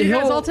 So do you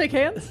guys all take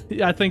hands?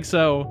 Yeah, I think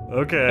so.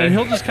 Okay. And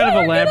he'll just kind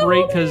of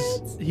elaborate because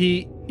hands.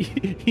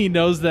 he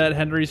knows that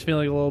Henry's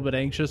feeling a little bit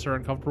anxious or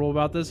uncomfortable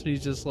about this, and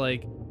he's just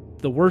like,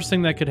 the worst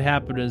thing that could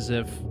happen is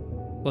if,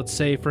 let's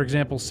say, for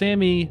example,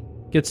 Sammy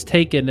gets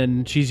taken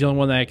and she's the only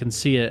one that can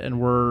see it, and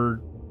we're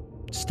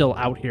still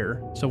out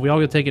here. So if we all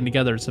get taken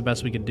together, it's the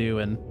best we can do,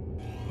 and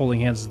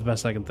holding hands is the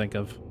best I can think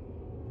of.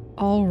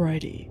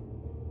 Alrighty.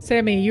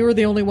 Sammy, you're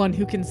the only one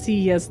who can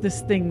see as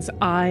this thing's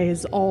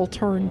eyes all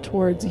turn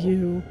towards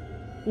you.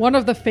 One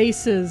of the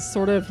faces,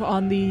 sort of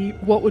on the,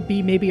 what would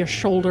be maybe a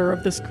shoulder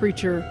of this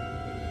creature,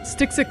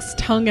 sticks its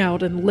tongue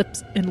out and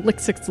licks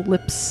its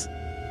lips.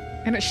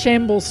 And it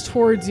shambles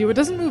towards you. It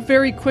doesn't move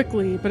very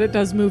quickly, but it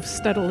does move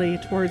steadily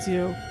towards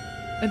you.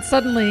 And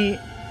suddenly,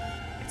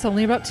 it's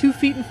only about 2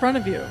 feet in front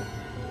of you.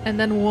 And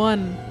then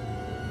 1.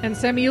 And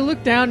Sammy, you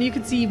look down, you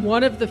can see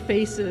one of the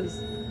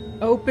faces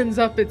opens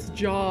up its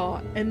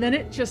jaw, and then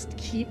it just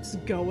keeps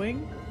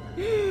going.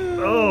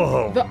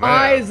 Oh, The man.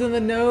 eyes and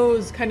the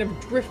nose kind of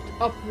drift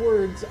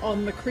upwards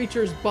on the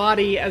creature's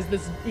body as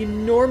this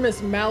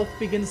enormous mouth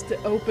begins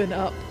to open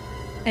up.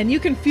 And you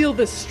can feel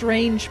this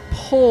strange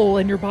pull,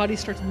 and your body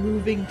starts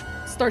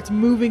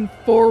moving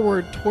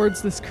forward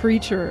towards this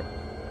creature.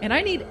 And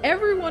I need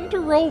everyone to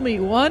roll me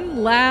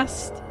one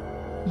last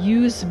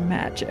use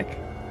magic.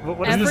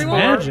 What is this Everyone?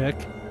 for?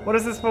 Magic. What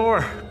is this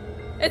for?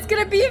 It's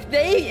gonna be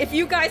if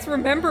you guys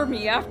remember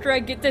me after I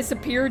get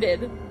disappeared.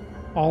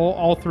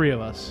 All three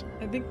of us.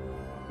 I think,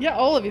 yeah,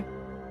 all of you.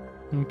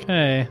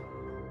 Okay.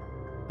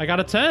 I got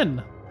a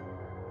 10.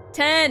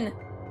 10.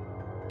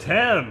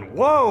 10.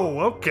 Whoa,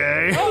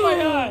 okay. Oh my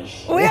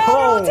gosh! We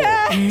all rolled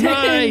 10.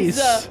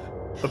 Nice.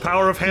 The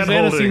power of Susanna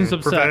hand-holding seems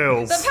upset.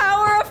 prevails. The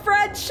power of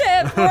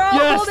friendship. We're all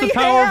Yes, holding the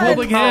power of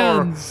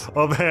hands.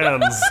 holding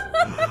hands.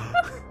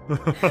 Of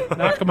hands.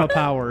 Nakama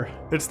power.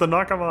 It's the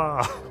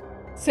Nakama.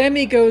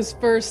 Sammy goes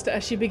first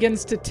as she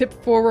begins to tip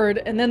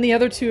forward, and then the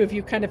other two of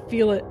you kind of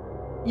feel it.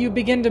 You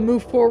begin to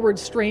move forward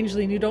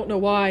strangely, and you don't know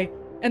why.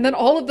 And then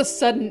all of a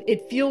sudden,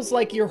 it feels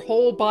like your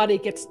whole body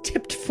gets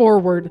tipped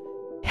forward,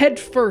 head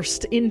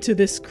first into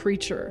this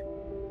creature.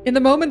 In the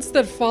moments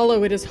that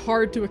follow, it is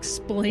hard to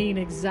explain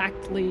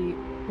exactly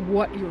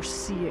what you're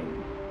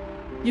seeing.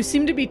 You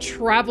seem to be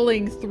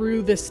traveling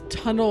through this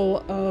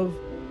tunnel of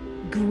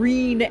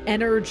green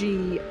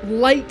energy,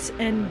 light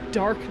and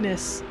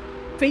darkness.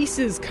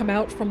 Faces come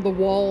out from the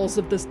walls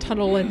of this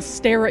tunnel and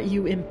stare at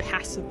you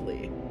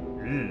impassively.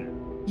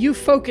 You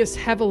focus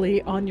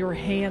heavily on your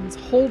hands,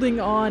 holding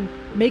on,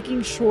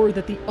 making sure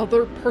that the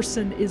other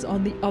person is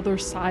on the other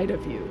side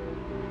of you.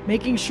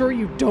 Making sure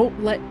you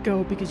don't let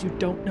go because you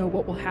don't know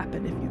what will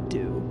happen if you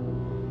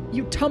do.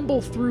 You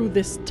tumble through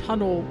this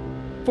tunnel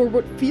for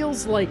what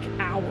feels like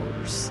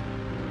hours.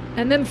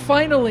 And then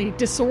finally,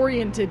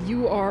 disoriented,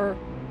 you are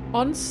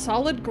on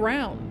solid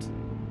ground.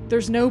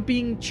 There's no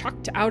being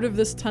chucked out of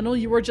this tunnel.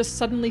 You are just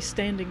suddenly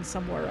standing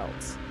somewhere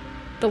else.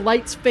 The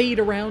lights fade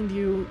around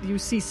you. You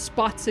see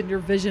spots in your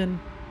vision.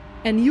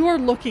 And you are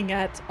looking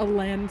at a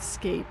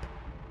landscape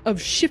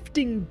of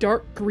shifting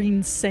dark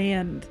green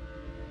sand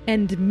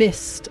and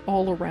mist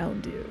all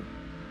around you.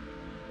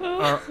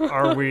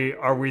 Are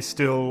we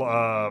still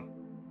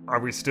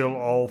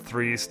all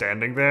three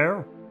standing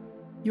there?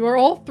 You are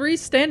all three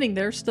standing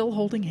there, still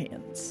holding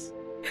hands.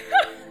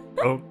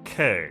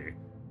 Okay.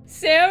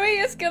 Sammy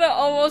is gonna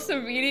almost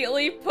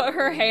immediately put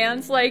her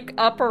hands like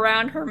up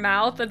around her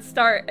mouth and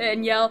start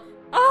and yell,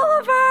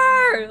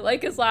 "Oliver!"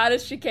 like as loud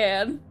as she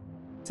can.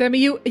 Sammy,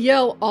 you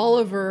yell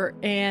Oliver,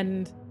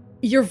 and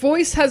your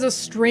voice has a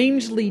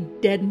strangely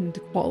deadened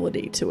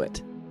quality to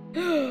it.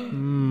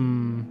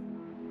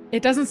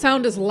 It doesn't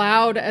sound as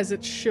loud as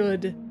it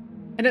should,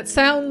 and it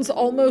sounds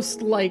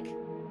almost like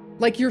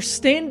you're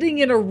standing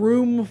in a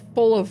room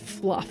full of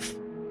fluff,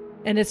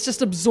 and it's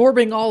just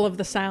absorbing all of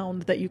the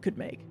sound that you could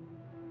make.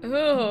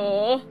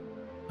 Ooh.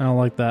 I don't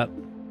like that.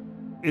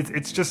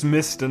 It's just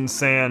mist and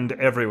sand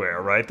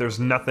everywhere, right? There's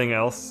nothing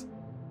else.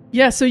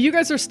 Yeah, so you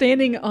guys are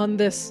standing on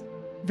this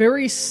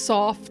very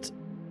soft,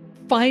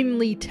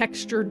 finely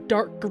textured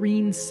dark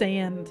green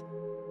sand.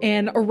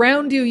 And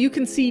around you, you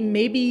can see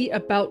maybe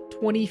about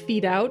 20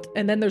 feet out,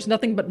 and then there's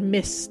nothing but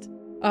mist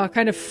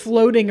kind of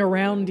floating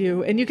around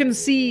you. And you can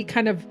see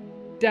kind of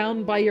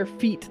down by your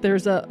feet,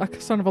 there's a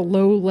sort of a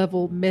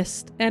low-level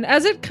mist. And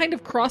as it kind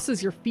of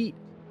crosses your feet,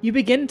 you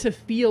begin to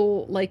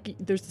feel like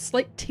there's a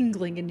slight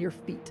tingling in your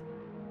feet.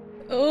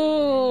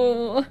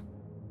 Ooh.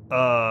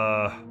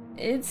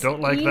 It's don't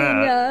like eating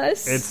that.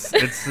 Us.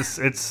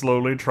 It's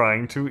slowly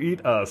trying to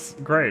eat us.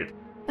 Great.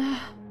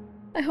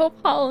 I hope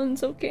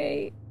Holland's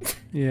okay.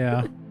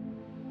 Yeah.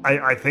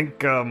 I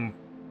think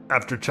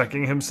after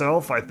checking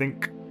himself, I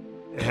think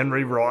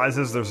Henry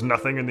realizes there's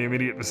nothing in the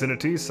immediate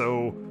vicinity,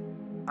 so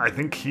I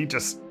think he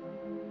just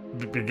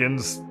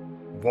begins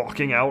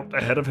walking out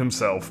ahead of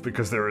himself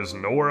because there is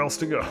nowhere else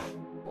to go.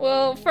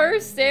 Well,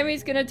 first,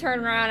 Sammy's gonna turn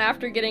around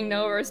after getting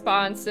no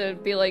response to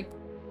be like,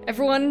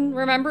 "Everyone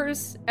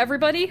remembers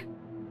everybody?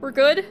 We're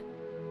good?"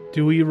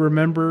 Do we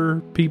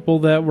remember people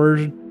that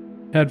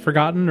had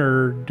forgotten,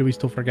 or do we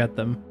still forget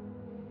them?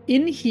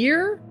 In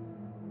here?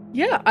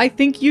 Yeah, I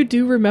think you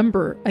do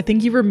remember. I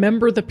think you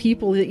remember the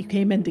people that you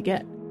came in to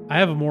get. I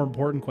have a more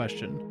important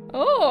question.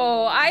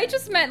 Oh, I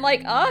just meant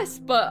like us,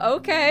 but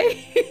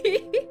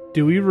okay.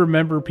 Do we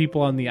remember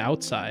people on the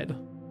outside?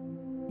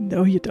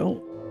 No, you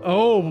don't.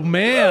 Oh,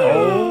 man.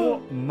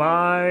 Oh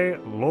my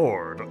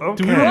lord.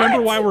 Okay. Do we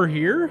remember why we're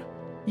here?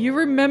 You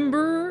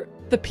remember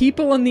the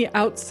people on the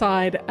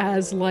outside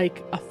as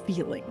like a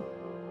feeling.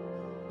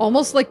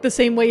 Almost like the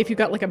same way if you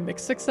got like a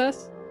mixed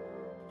success.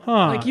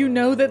 Huh. Like you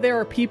know that there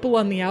are people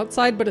on the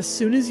outside, but as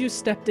soon as you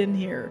stepped in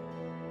here,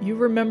 you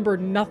remember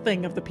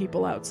nothing of the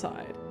people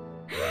outside.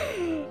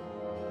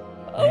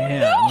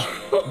 Man.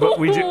 But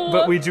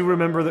we do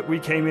remember that we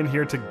came in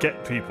here to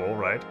get people,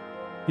 right?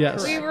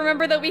 Yes. We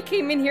remember that we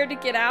came in here to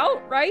get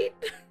out, right?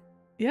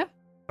 Yeah.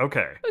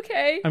 Okay.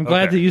 Okay. I'm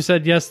glad Okay. that you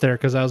said yes there,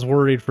 because I was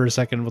worried for a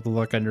second with the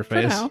look on your For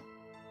face. now.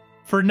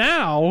 For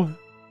now.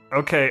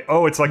 Okay.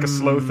 Oh, it's like a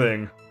slow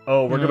thing.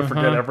 Oh, we're gonna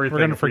forget everything. We're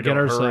gonna if we forget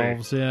don't hurry.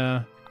 ourselves,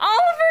 yeah.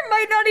 Oliver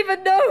might not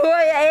even know who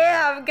I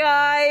am,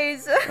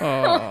 guys.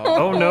 Oh.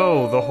 Oh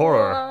no, the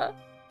horror.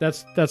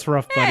 That's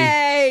rough, buddy.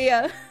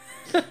 Hey.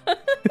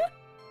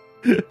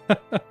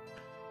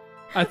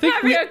 I think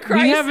Having a we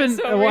crisis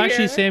haven't. over Well, actually,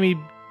 here. Sammy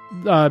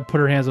put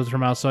her hands up to her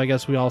mouth, so I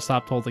guess we all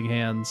stopped holding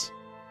hands.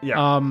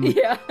 Yeah.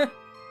 Yeah.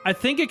 I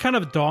think it kind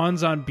of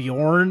dawns on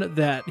Bjorn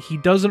that he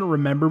doesn't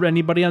remember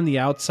anybody on the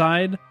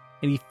outside,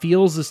 and he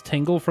feels this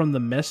tingle from the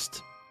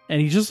mist, and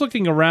he's just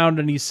looking around,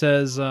 and he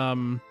says,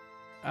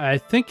 I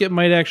think it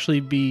might actually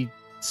be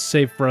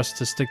safe for us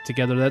to stick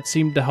together. That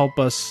seemed to help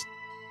us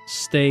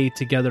stay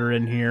together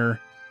in here.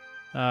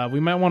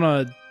 We might want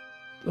to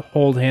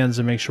hold hands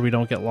and make sure we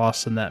don't get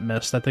lost in that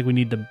mist. I think we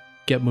need to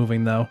get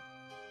moving, though.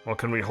 Well,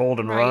 can we hold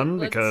and Right, run?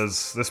 let's-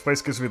 Because this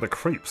place gives me the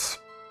creeps.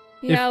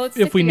 Yeah, let's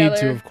if stick we need to,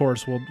 together. of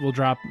course, we'll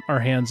drop our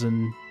hands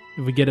and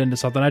if we get into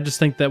something. I just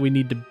think that we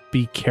need to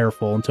be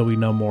careful until we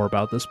know more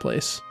about this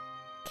place.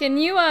 Can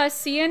you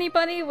see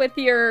anybody with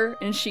your...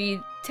 And she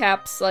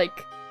taps,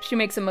 like... She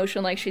makes a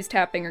motion like she's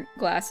tapping her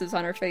glasses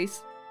on her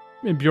face.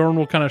 And Bjorn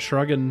will kind of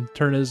shrug and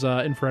turn his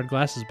infrared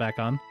glasses back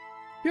on.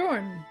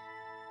 Bjorn,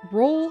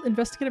 roll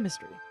investigate a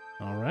mystery.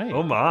 All right.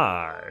 Oh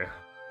my.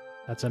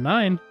 That's a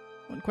 9.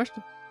 One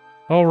question.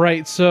 All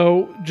right,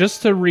 so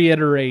just to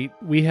reiterate,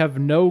 we have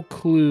no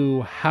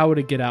clue how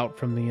to get out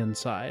from the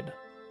inside.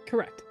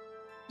 Correct.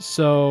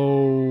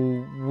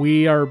 So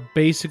we are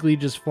basically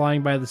just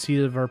flying by the seat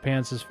of our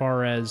pants as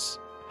far as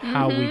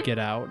how we Mhm. get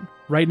out.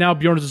 Right now,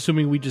 Bjorn's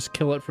assuming we just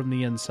kill it from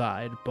the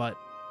inside, but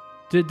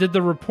did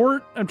the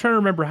report, I'm trying to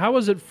remember, how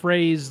was it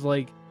phrased?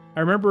 Like, I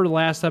remember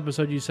last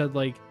episode you said,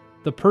 like,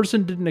 the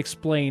person didn't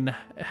explain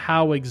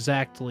how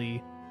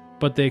exactly,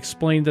 but they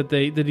explained that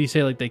did he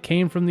say, like, they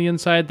came from the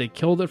inside, they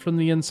killed it from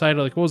the inside,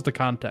 or, like, what was the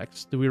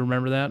context? Do we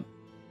remember that?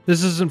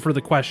 This isn't for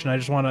the question, I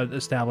just want to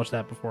establish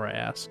that before I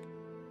ask.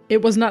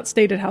 It was not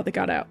stated how they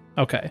got out.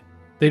 Okay.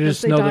 They Because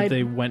just they know that died-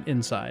 they went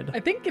inside. I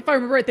think if I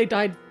remember right, they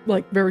died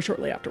like very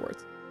shortly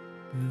afterwards.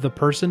 The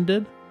person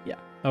did? Yeah.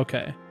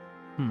 Okay.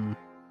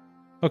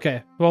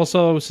 Okay. Well,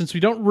 so since we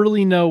don't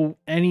really know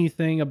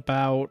anything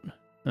about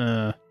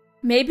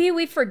Maybe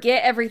we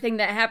forget everything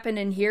that happened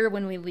in here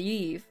when we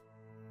leave.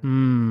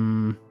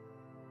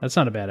 that's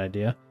not a bad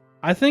idea.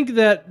 I think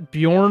that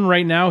Bjorn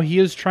right now, he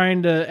is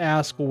trying to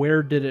ask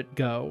where did it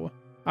go?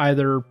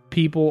 Either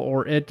people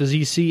or it. Does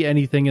he see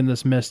anything in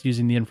this mist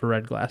using the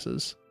infrared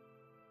glasses?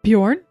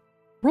 Bjorn,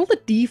 roll a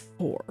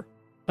d4.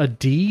 A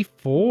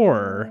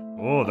D4.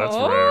 Oh, that's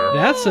Oh. rare.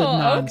 That's a okay.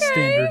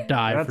 non-standard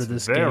die That's for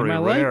this very game.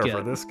 I rare like for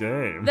it. this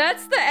game.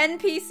 That's the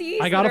NPCs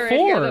I got that a are in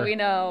here 4. that we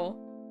know.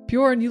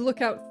 Bjorn, you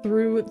look out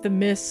through the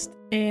mist,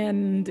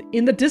 and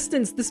in the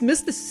distance, this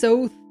mist is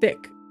so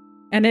thick,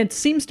 and it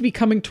seems to be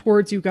coming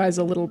towards you guys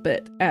a little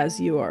bit as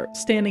you are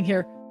standing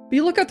here. But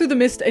you look out through the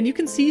mist, and you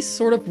can see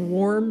sort of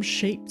warm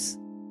shapes.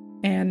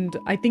 And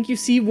I think you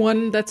see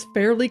one that's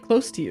fairly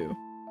close to you.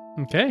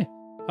 Okay.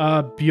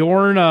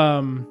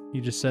 Bjorn, he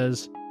just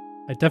says,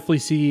 I definitely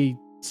see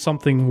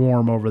something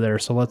warm over there,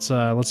 so let's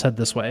head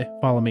this way.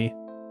 Follow me.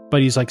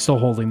 But he's like still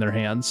holding their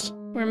hands.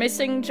 We're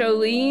missing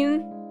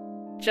Jolene,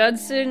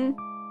 Judson,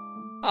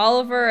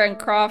 Oliver, and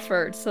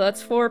Crawford, so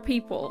that's 4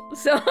 people.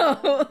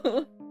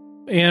 So,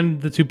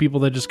 And the 2 people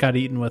that just got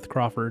eaten with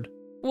Crawford.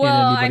 well,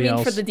 I anybody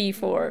mean for else? the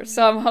D4,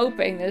 so I'm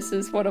hoping this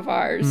is one of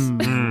ours.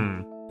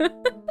 Hmm.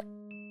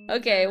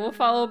 Okay, we'll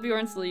follow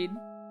Bjorn's lead.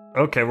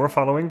 Okay, we're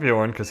following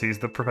Bjorn because he's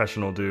the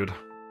professional dude.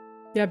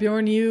 Yeah,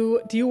 Bjorn,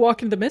 do you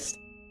walk into the mist?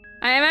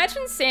 I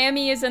imagine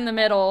Sammy is in the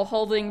middle,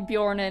 holding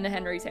Bjorn and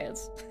Henry's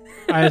hands.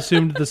 I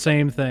assumed the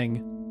same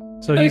thing.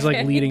 So he's like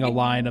Okay. leading a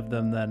line of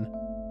them then.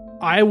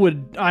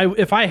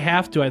 If I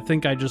have to, I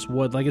think I just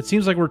would. Like, it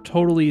seems like we're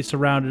totally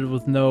surrounded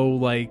with no,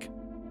 like,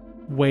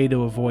 way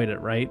to avoid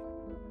it, right?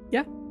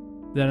 Yeah.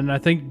 Then I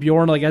think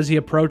Bjorn, like, as he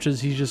approaches,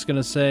 he's just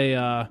gonna say,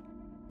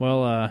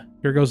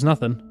 here goes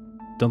nothing.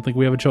 Don't think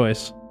we have a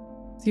choice.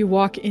 So you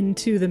walk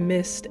into the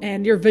mist,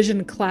 and your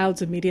vision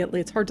clouds immediately.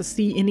 It's hard to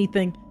see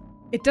anything.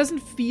 It doesn't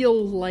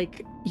feel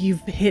like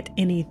you've hit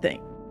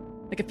anything.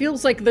 Like, it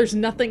feels like there's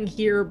nothing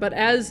here, but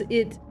as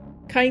it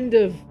kind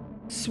of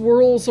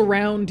swirls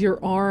around your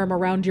arm,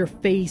 around your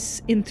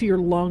face, into your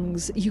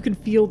lungs, you can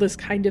feel this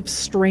kind of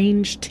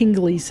strange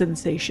tingly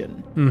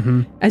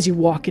sensation as you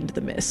walk into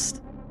the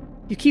mist.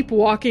 You keep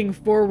walking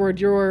forward,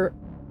 your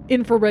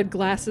infrared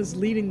glasses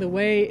leading the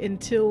way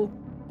until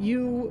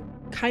you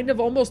kind of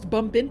almost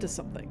bump into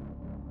something.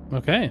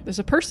 Okay. There's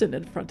a person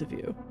in front of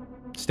you.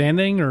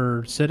 Standing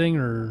or sitting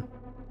or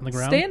on the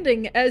ground?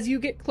 Standing, as you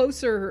get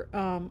closer,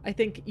 I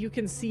think you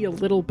can see a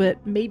little bit,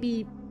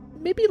 maybe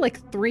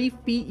like 3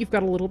 feet, you've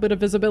got a little bit of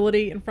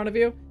visibility in front of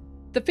you.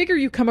 The figure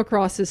you come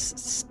across is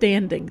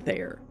standing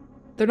there.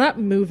 They're not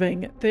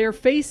moving. Their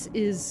face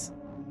is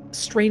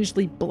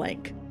strangely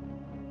blank.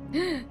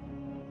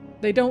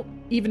 They don't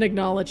even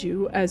acknowledge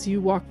you as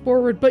you walk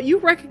forward, but you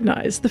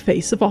recognize the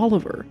face of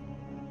Oliver.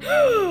 Okay.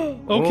 Oh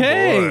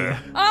boy.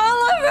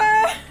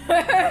 Oliver!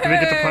 Do we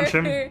get to punch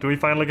him? Do we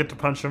finally get to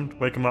punch him?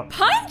 Wake him up?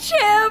 Punch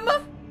him!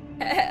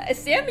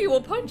 Sammy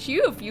will punch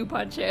you if you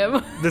punch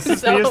him. This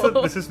is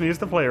me as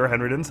the player.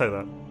 Henry didn't say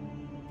that.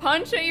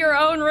 Punch at your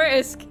own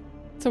risk.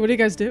 So what do you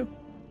guys do?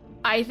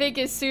 I think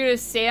as soon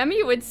as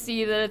Sammy would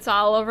see that it's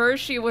Oliver,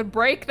 she would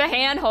break the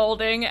hand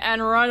holding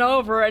and run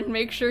over and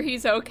make sure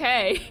he's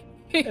okay.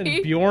 And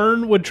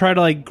Bjorn would try to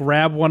like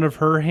grab one of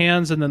her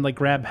hands and then like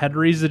grab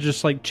Henry's to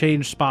just like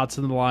change spots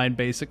in the line,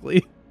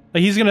 basically.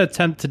 Like he's gonna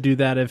attempt to do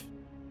that if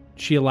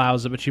she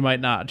allows it, but she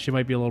might not. She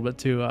might be a little bit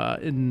too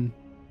in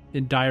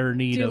dire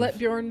need Do you of. let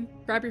Bjorn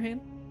grab your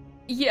hand?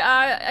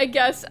 Yeah, I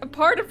guess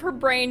part of her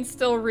brain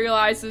still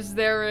realizes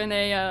they're in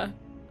a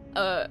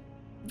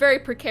very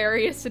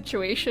precarious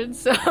situation,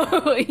 so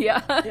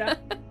yeah. Yeah.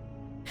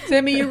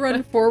 Sammy, you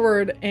run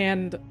forward,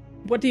 and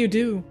what do you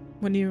do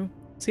when you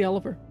see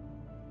Oliver?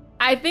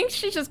 I think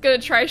she's just gonna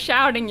try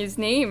shouting his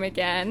name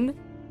again,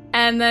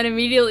 and then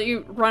immediately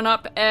run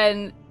up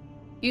and...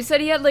 You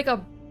said he had, like, a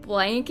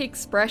blank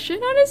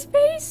expression on his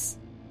face?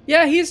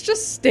 Yeah, he's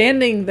just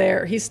standing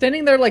there. He's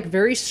standing there, like,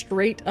 very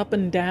straight up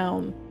and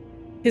down.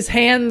 His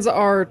hands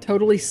are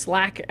totally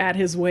slack at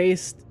his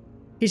waist.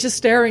 He's just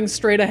staring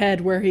straight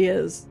ahead where he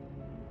is.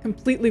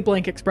 Completely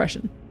blank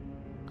expression.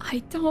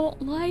 I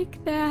don't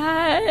like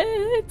that.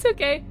 It's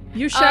okay.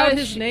 You shout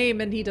his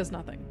name and he does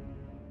nothing.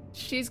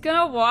 She's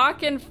gonna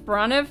walk in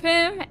front of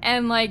him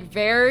and, like,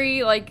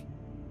 very, like,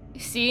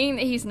 seeing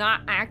that he's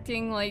not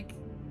acting like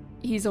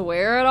he's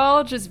aware at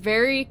all, just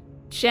very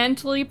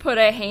gently put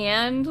a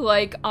hand,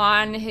 like,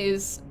 on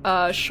his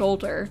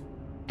shoulder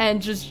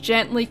and just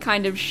gently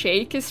kind of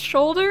shake his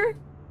shoulder.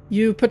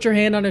 You put your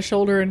hand on his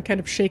shoulder and kind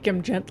of shake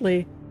him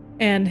gently,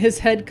 and his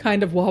head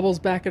kind of wobbles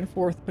back and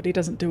forth, but he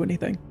doesn't do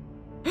anything.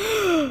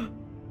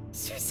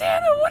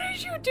 Susanna, what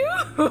did you do?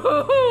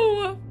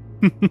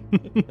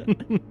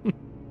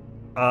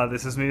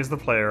 This is me as the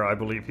player. I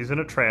believe he's in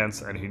a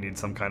trance and he needs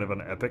some kind of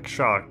an epic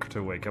shock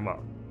to wake him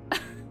up.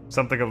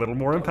 Something a little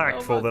more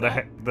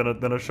impactful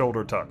than a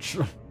shoulder touch.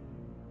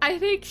 I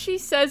think she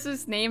says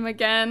his name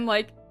again,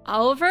 like,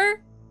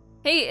 Oliver?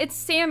 Hey, it's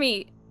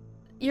Sammy.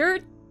 You're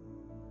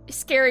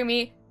scaring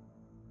me.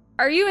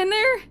 Are you in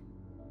there?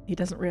 He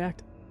doesn't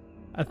react.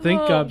 I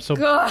think so.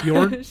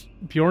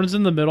 Bjorn's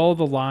in the middle of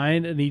the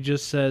line, and he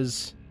just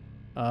says,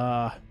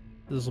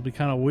 "This will be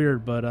kind of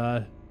weird,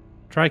 but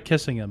try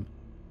kissing him."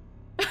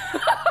 Like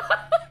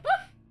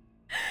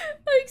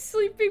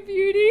Sleeping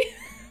Beauty.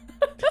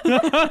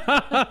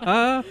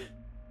 We're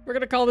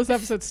gonna call this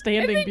episode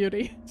Standing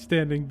Beauty.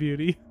 Standing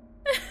Beauty.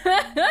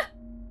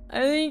 I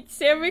think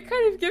Sammy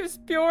kind of gives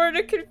Bjorn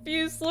a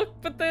confused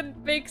look, but then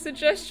makes a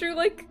gesture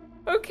like,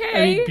 okay.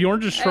 I mean, Bjorn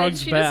just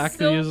shrugs back,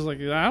 and he's like,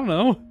 I don't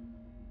know.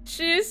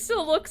 She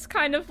still looks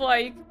kind of,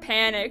 like,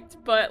 panicked,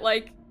 but,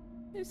 like,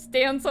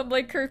 stands on,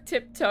 like, her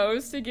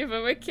tiptoes to give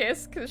him a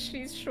kiss, because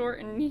she's short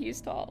and he's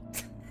tall.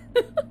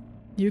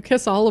 You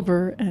kiss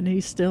Oliver, and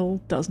he still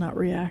does not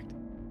react.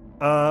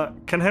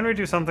 Can Henry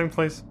do something,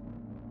 please?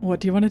 What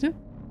do you want to do?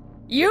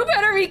 You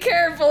better be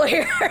careful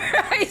here.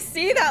 I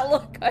see that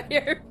look on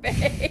your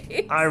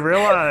face. I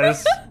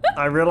realize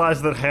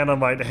that Hannah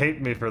might hate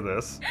me for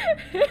this.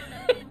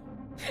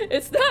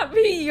 It's not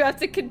me you have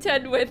to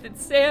contend with,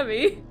 it's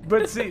Sammy.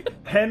 But see,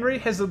 Henry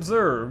has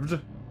observed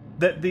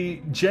that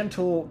the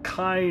gentle,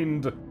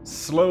 kind,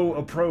 slow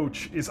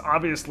approach is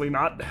obviously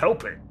not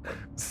helping.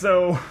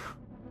 So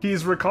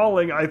he's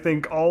recalling, I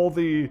think, all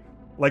the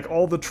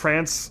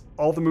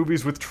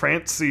movies with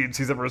trance scenes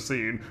he's ever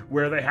seen,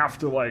 where they have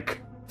to,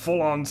 like,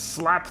 full-on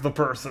slap the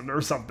person or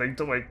something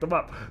to wake them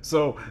up.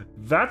 So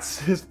that's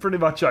his pretty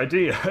much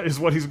idea, is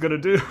what he's gonna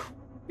do.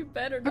 You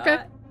better not.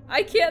 Okay.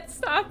 I can't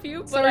stop you,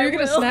 but So are you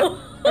gonna will. snap?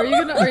 Are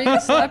you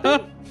gonna slap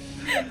him?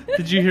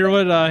 Did you hear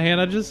what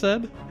Hannah just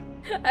said?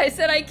 I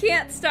said I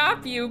can't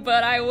stop you,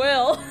 but I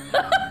will.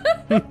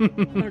 I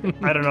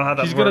don't know how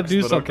that She's works. gonna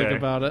do but something okay.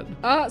 about it.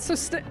 I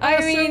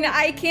mean,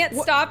 I can't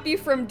stop you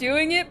from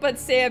doing it, but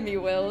Sammy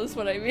will, is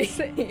what I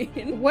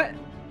mean. What?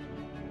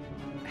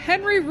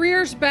 Henry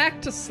rears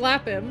back to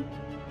slap him.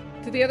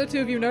 Do the other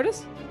two of you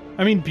notice?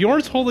 I mean,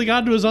 Bjorn's holding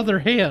on to his other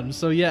hand,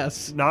 so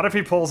yes. Not if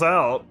he pulls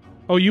out.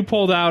 Oh, you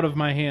pulled out of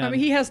my hand. I mean,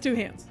 he has two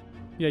hands.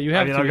 Yeah, you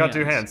have. I've got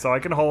two hands, so I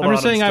can hold on. I'm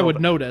just saying and I would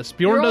still... notice.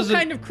 Bjorn You're all doesn't.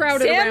 kind of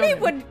crowded around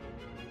him.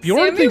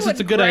 Bjorn thinks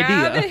it's a good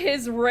grab idea.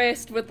 his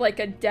wrist with like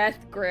a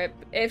death grip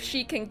if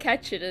she can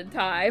catch it in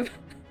time.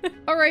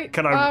 All right.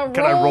 Can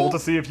I roll to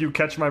see if you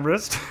catch my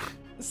wrist?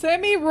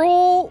 Sammy,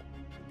 roll.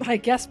 I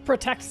guess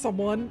protect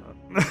someone.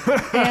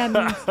 And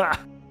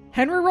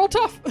Henry, roll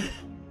tough.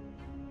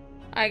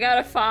 I got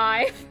a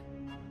 5.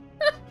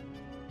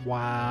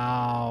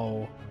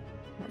 Wow.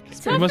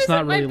 Tough must isn't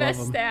not really my love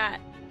best him.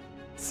 stat.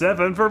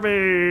 7 for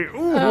me.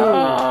 Ooh.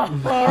 All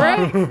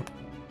right.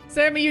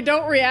 Sammy, you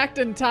don't react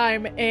in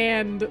time,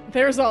 and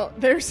there's a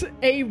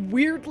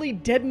weirdly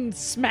deadened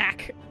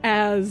smack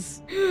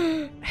as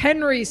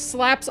Henry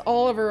slaps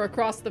Oliver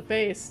across the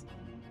face.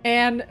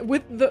 And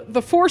with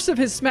the force of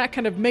his smack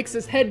kind of makes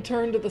his head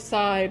turn to the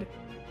side,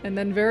 and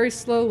then very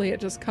slowly it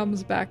just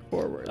comes back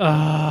forward.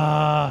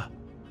 Huh.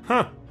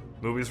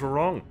 Movies were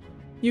wrong.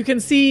 You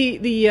can see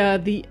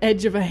the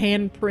edge of a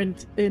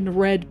handprint in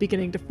red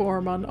beginning to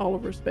form on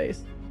Oliver's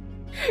face.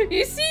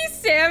 You see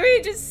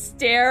Sammy just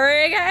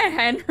staring at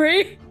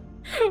Henry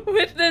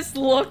with this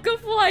look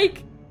of,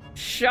 like,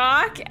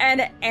 shock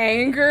and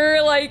anger,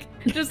 like,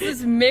 just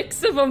this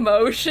mix of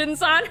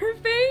emotions on her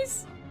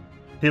face.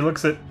 He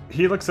looks at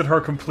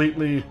her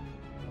completely,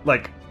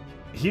 like,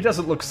 he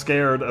doesn't look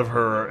scared of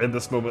her in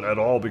this moment at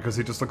all, because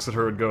he just looks at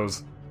her and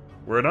goes,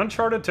 "We're in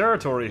uncharted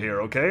territory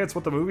here, okay? It's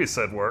what the movie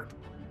said worked."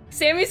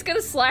 Sammy's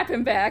gonna slap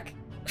him back.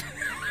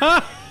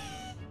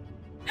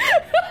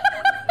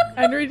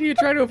 Henry, do you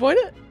try to avoid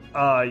it?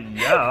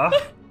 Yeah.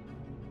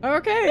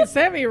 Okay,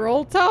 Sammy,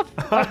 roll tough.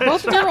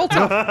 Both of you roll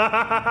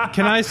tough.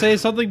 Can I say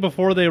something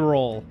before they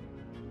roll?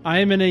 I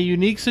am in a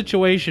unique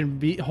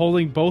situation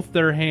holding both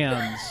their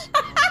hands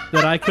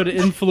that I could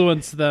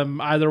influence them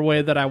either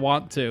way that I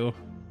want to.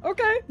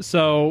 Okay.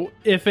 So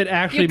if it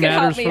actually You can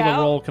help matters me for the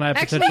out. roll, can I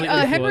Actually, potentially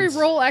Henry, influence?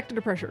 roll act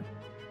under pressure.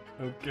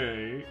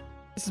 Okay.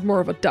 This is more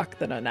of a duck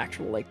than an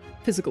actual, like,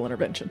 physical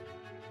intervention.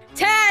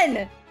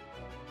 10!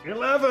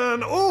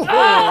 11. Oh.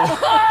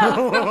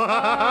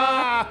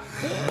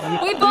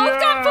 We both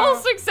got full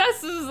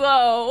successes,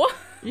 though.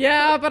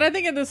 Yeah, but I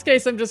think in this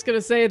case, I'm just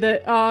gonna say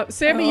that,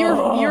 Sammy,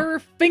 your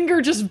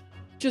finger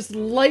just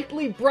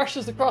lightly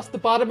brushes across the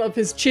bottom of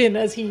his chin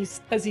as he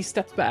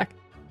steps back.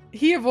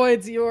 He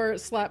avoids your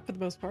slap for the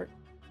most part.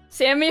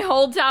 Sammy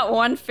holds out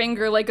one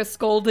finger like a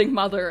scolding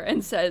mother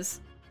and says,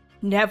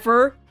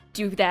 "Never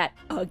do that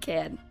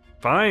again."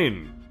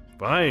 Fine.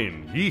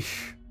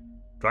 Yeesh.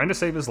 Trying to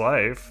save his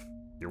life.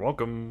 You're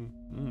welcome.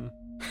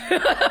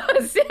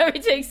 Sammy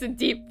takes a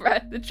deep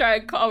breath to try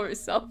and calm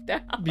herself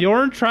down.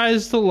 Bjorn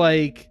tries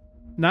to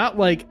not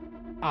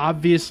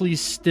obviously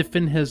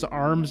stiffen his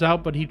arms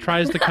out, but he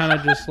tries to kind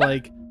of just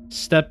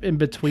step in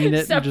between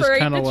it and just Separate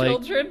kind the of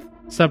children.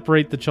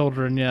 separate the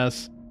children.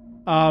 Yes.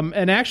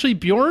 And actually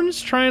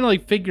Bjorn's trying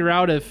to figure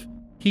out if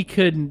he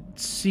could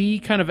see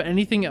kind of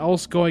anything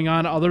else going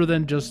on other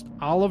than just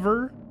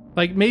Oliver.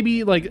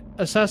 Maybe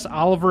assess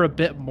Oliver a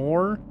bit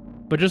more,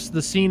 but just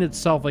the scene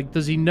itself.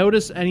 Does he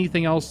notice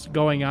anything else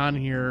going on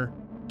here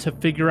to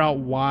figure out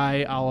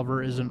why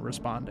Oliver isn't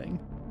responding?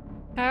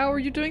 How are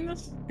you doing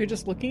this? You're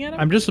just looking at him?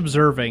 I'm just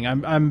observing.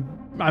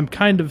 I'm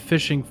kind of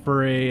fishing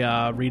for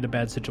a read a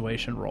bad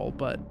situation roll,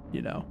 but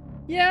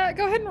Yeah,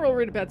 go ahead and roll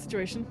read a bad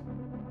situation.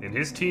 In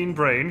his teen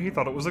brain, he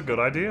thought it was a good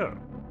idea.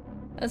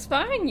 That's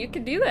fine. You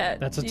can do that.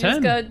 That's a you 10.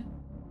 Just gotta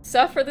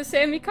suffer the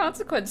Sammy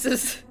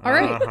consequences. All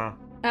right. Uh-huh.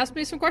 Ask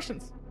me some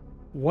questions.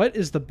 What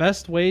is the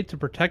best way to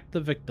protect the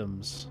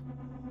victims?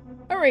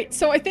 All right,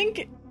 so I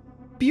think,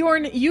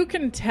 Bjorn, you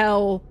can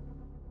tell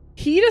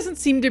he doesn't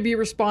seem to be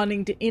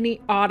responding to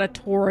any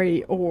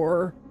auditory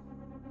or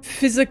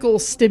physical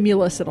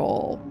stimulus at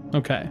all.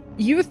 Okay.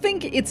 You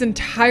think it's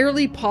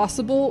entirely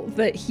possible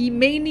that he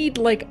may need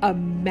a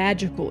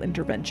magical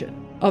intervention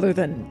other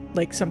than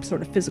some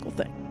sort of physical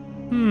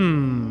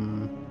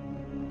thing.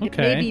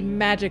 Okay. It may be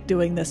magic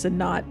doing this and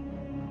not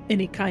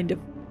any kind of,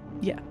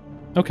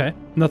 Okay.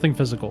 Nothing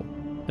physical.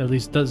 At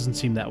least doesn't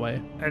seem that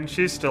way. And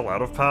she's still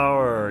out of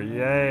power.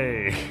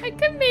 Yay. I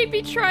could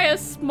maybe try a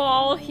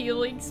small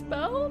healing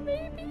spell,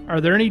 maybe? Are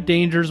there any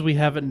dangers we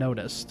haven't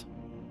noticed?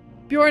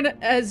 Bjorn,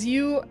 as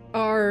you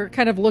are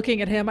kind of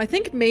looking at him, I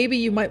think maybe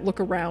you might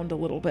look around a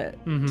little bit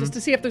just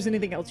to see if there's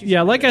anything else you Yeah,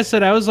 should like I notice.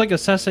 said, I was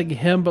assessing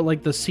him,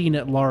 but the scene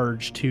at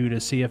large too,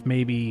 to see if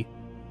maybe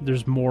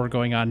there's more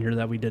going on here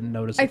that we didn't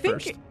notice I at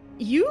think first.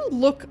 you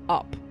look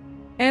up,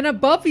 and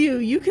above you,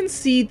 you can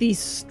see these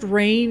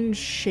strange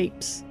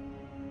shapes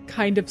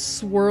kind of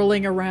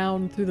swirling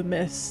around through the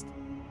mist.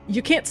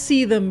 You can't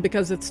see them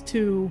because it's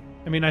too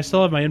I mean, I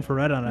still have my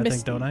infrared on, I misty.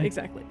 think, don't I?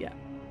 Exactly, yeah.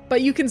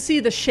 But you can see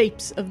the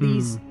shapes of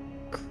these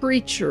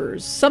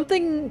creatures.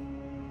 Something,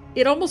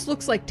 it almost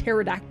looks like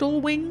pterodactyl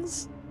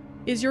wings,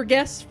 is your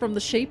guess from the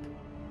shape.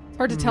 It's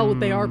hard to tell what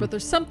they are, but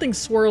there's something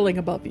swirling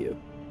above you.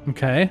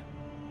 Okay.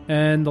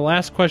 And the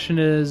last question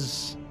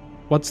is,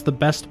 what's the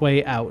best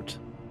way out?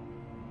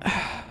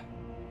 How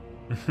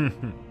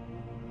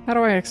do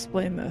I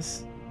explain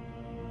this?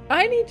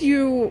 I need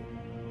you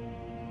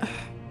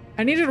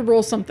to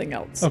roll something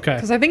else. Okay.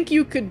 Because I think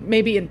you could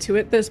maybe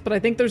intuit this, but I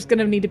think there's going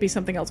to need to be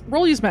something else.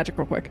 Roll use magic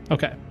real quick.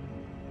 Okay.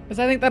 Because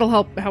I think that'll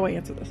help how I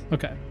answer this.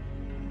 Okay.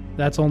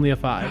 That's only a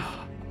 5.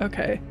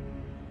 Okay.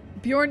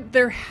 Bjorn,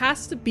 there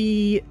has to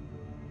be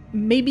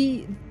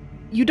maybe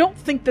you don't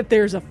think that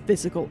there's a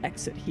physical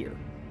exit here.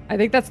 I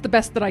think that's the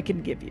best that I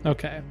can give you.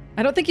 Okay.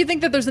 I don't think you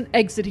think that there's an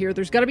exit here.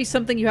 There's got to be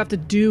something you have to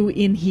do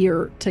in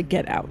here to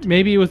get out.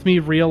 Maybe with me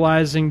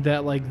realizing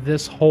that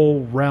this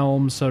whole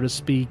realm, so to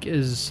speak,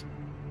 is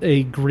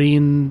a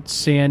green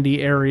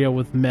sandy area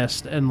with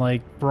mist, and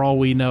for all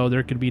we know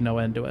there could be no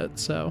end to it.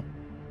 So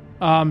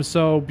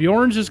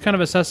Bjorn's just kind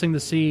of assessing the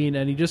scene,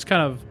 and he just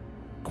kind of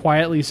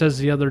quietly says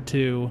to the other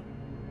two,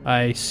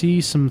 I see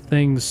some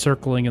things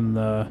circling in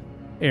the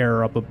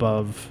air up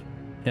above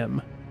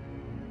him.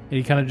 And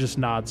he kind of just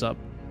nods up.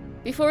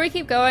 Before we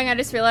keep going, I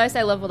just realized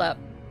I leveled up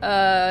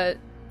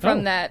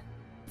from that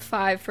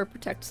 5 for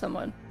protect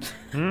someone.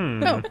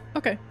 Oh,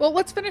 okay. Well,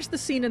 let's finish the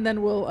scene and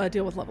then we'll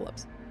deal with level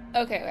ups.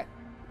 Okay.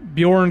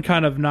 Bjorn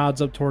kind of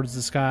nods up towards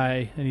the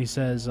sky, and he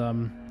says,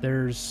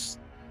 there's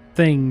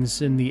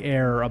things in the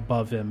air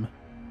above him.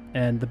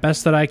 And the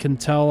best that I can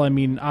tell, I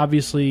mean,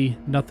 obviously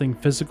nothing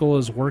physical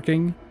is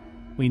working.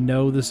 We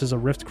know this is a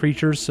rift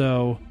creature,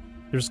 so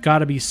there's got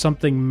to be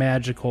something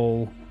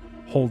magical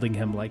holding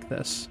him like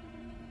this.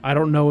 I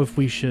don't know if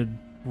we should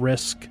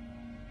risk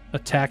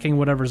attacking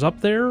whatever's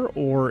up there,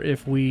 or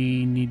if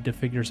we need to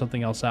figure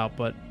something else out,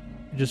 but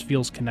it just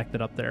feels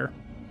connected up there.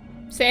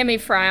 Sammy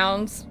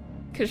frowns,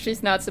 because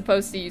she's not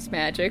supposed to use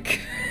magic.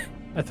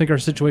 I think our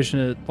situation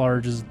at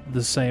large is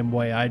the same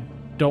way. I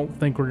don't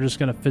think we're just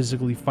going to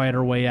physically fight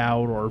our way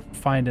out or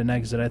find an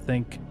exit. I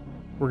think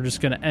we're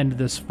just going to end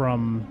this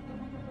from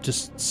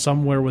just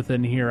somewhere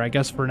within here. I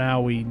guess for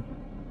now we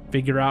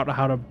figure out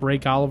how to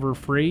break Oliver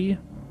free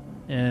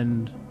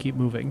and keep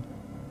moving.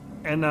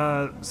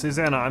 And,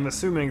 Susanna, I'm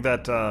assuming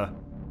that,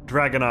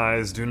 dragon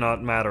eyes do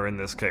not matter in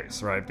this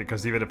case, right?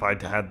 Because even if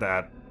I'd had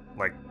that,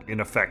 like, in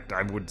effect,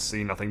 I would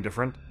see nothing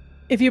different?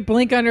 If you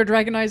blink on your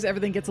dragon eyes,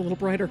 everything gets a little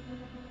brighter.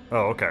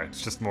 Oh, okay.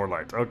 It's just more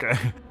light. Okay.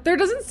 There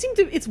doesn't seem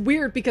to... It's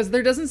weird because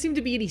there doesn't seem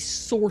to be any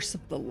source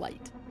of the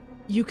light.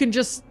 You can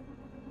just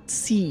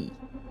see.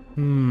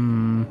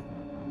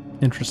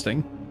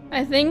 Interesting.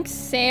 I think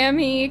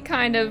Sammy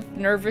kind of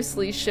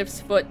nervously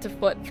shifts foot to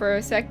foot for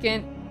a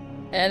second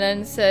and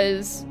then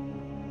says,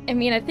 I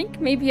mean, I think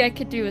maybe I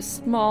could do a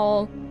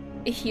small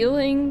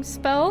healing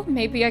spell.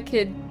 Maybe I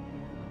could,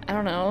 I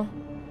don't know,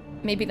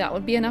 maybe that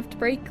would be enough to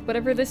break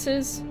whatever this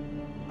is.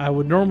 I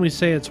would normally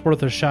say it's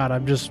worth a shot.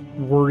 I'm just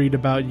worried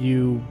about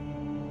you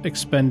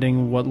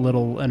expending what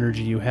little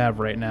energy you have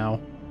right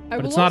now.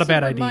 But it's not a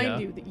bad idea. I will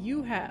remind you that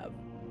you have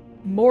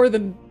more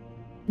than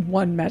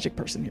one magic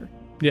person here.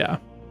 Yeah.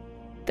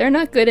 They're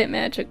not good at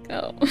magic,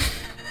 though.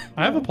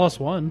 I have a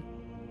 +1.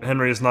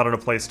 Henry is not in a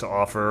place to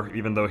offer,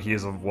 even though he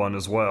is of 1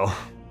 as well.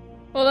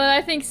 Well, then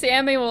I think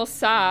Sammy will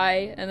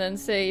sigh and then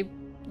say,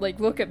 like,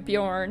 look at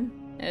Bjorn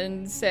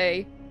and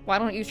say, why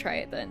don't you try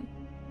it then?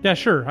 Yeah,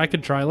 sure. I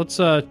could try. Let's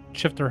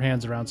shift our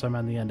hands around so I'm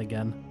on the end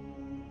again.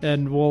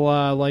 And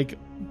we'll,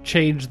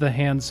 change the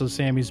hands so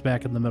Sammy's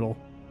back in the middle.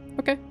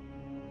 Okay.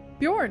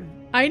 Bjorn,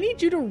 I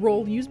need you to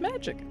roll use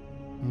magic.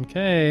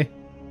 Okay.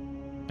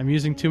 I'm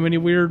using too many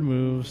weird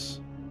moves.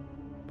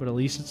 But at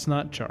least it's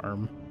not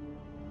charm.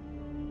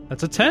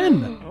 That's a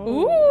 10!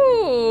 Ooh!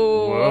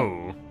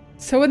 Whoa.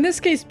 So in this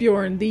case,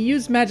 Bjorn, the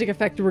use magic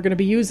effect we're going to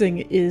be using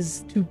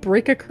is to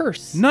break a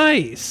curse.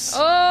 Nice!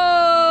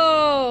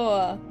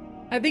 Oh!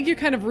 I think you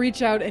kind of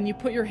reach out and you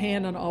put your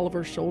hand on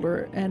Oliver's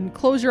shoulder and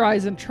close your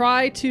eyes and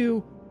try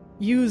to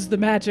use the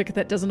magic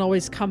that doesn't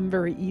always come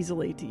very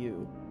easily to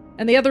you.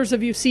 And the others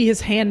of you see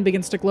his hand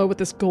begins to glow with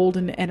this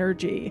golden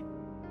energy.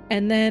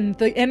 And then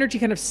the energy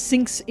kind of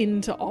sinks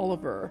into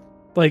Oliver.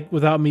 Like,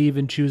 without me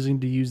even choosing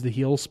to use the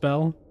heal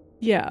spell?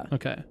 Yeah.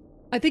 Okay.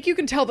 I think you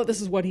can tell that this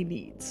is what he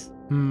needs.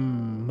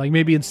 Like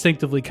maybe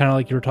instinctively, kind of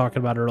like you were talking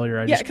about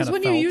earlier. Yeah, because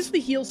when you use the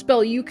heal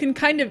spell, you can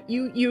kind of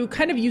you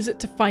kind of use it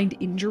to find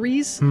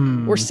injuries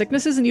or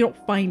sicknesses, and you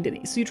don't find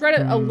any. So you try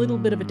a little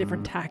bit of a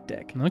different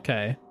tactic.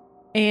 Okay.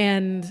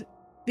 And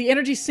the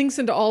energy sinks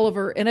into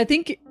Oliver, and I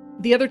think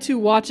the other two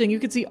watching, you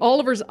can see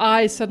Oliver's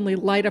eyes suddenly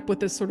light up with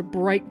this sort of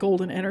bright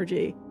golden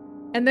energy.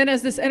 And then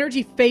as this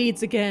energy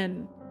fades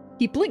again,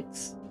 he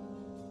blinks.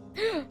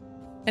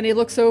 And he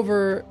looks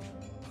over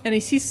and he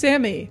sees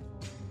Sammy.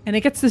 And he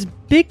gets this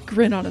big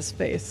grin on his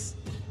face.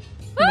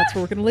 And that's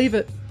where we're going to leave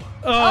it.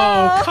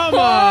 Oh, come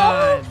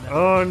on!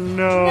 Oh,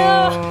 no.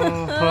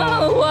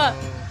 No!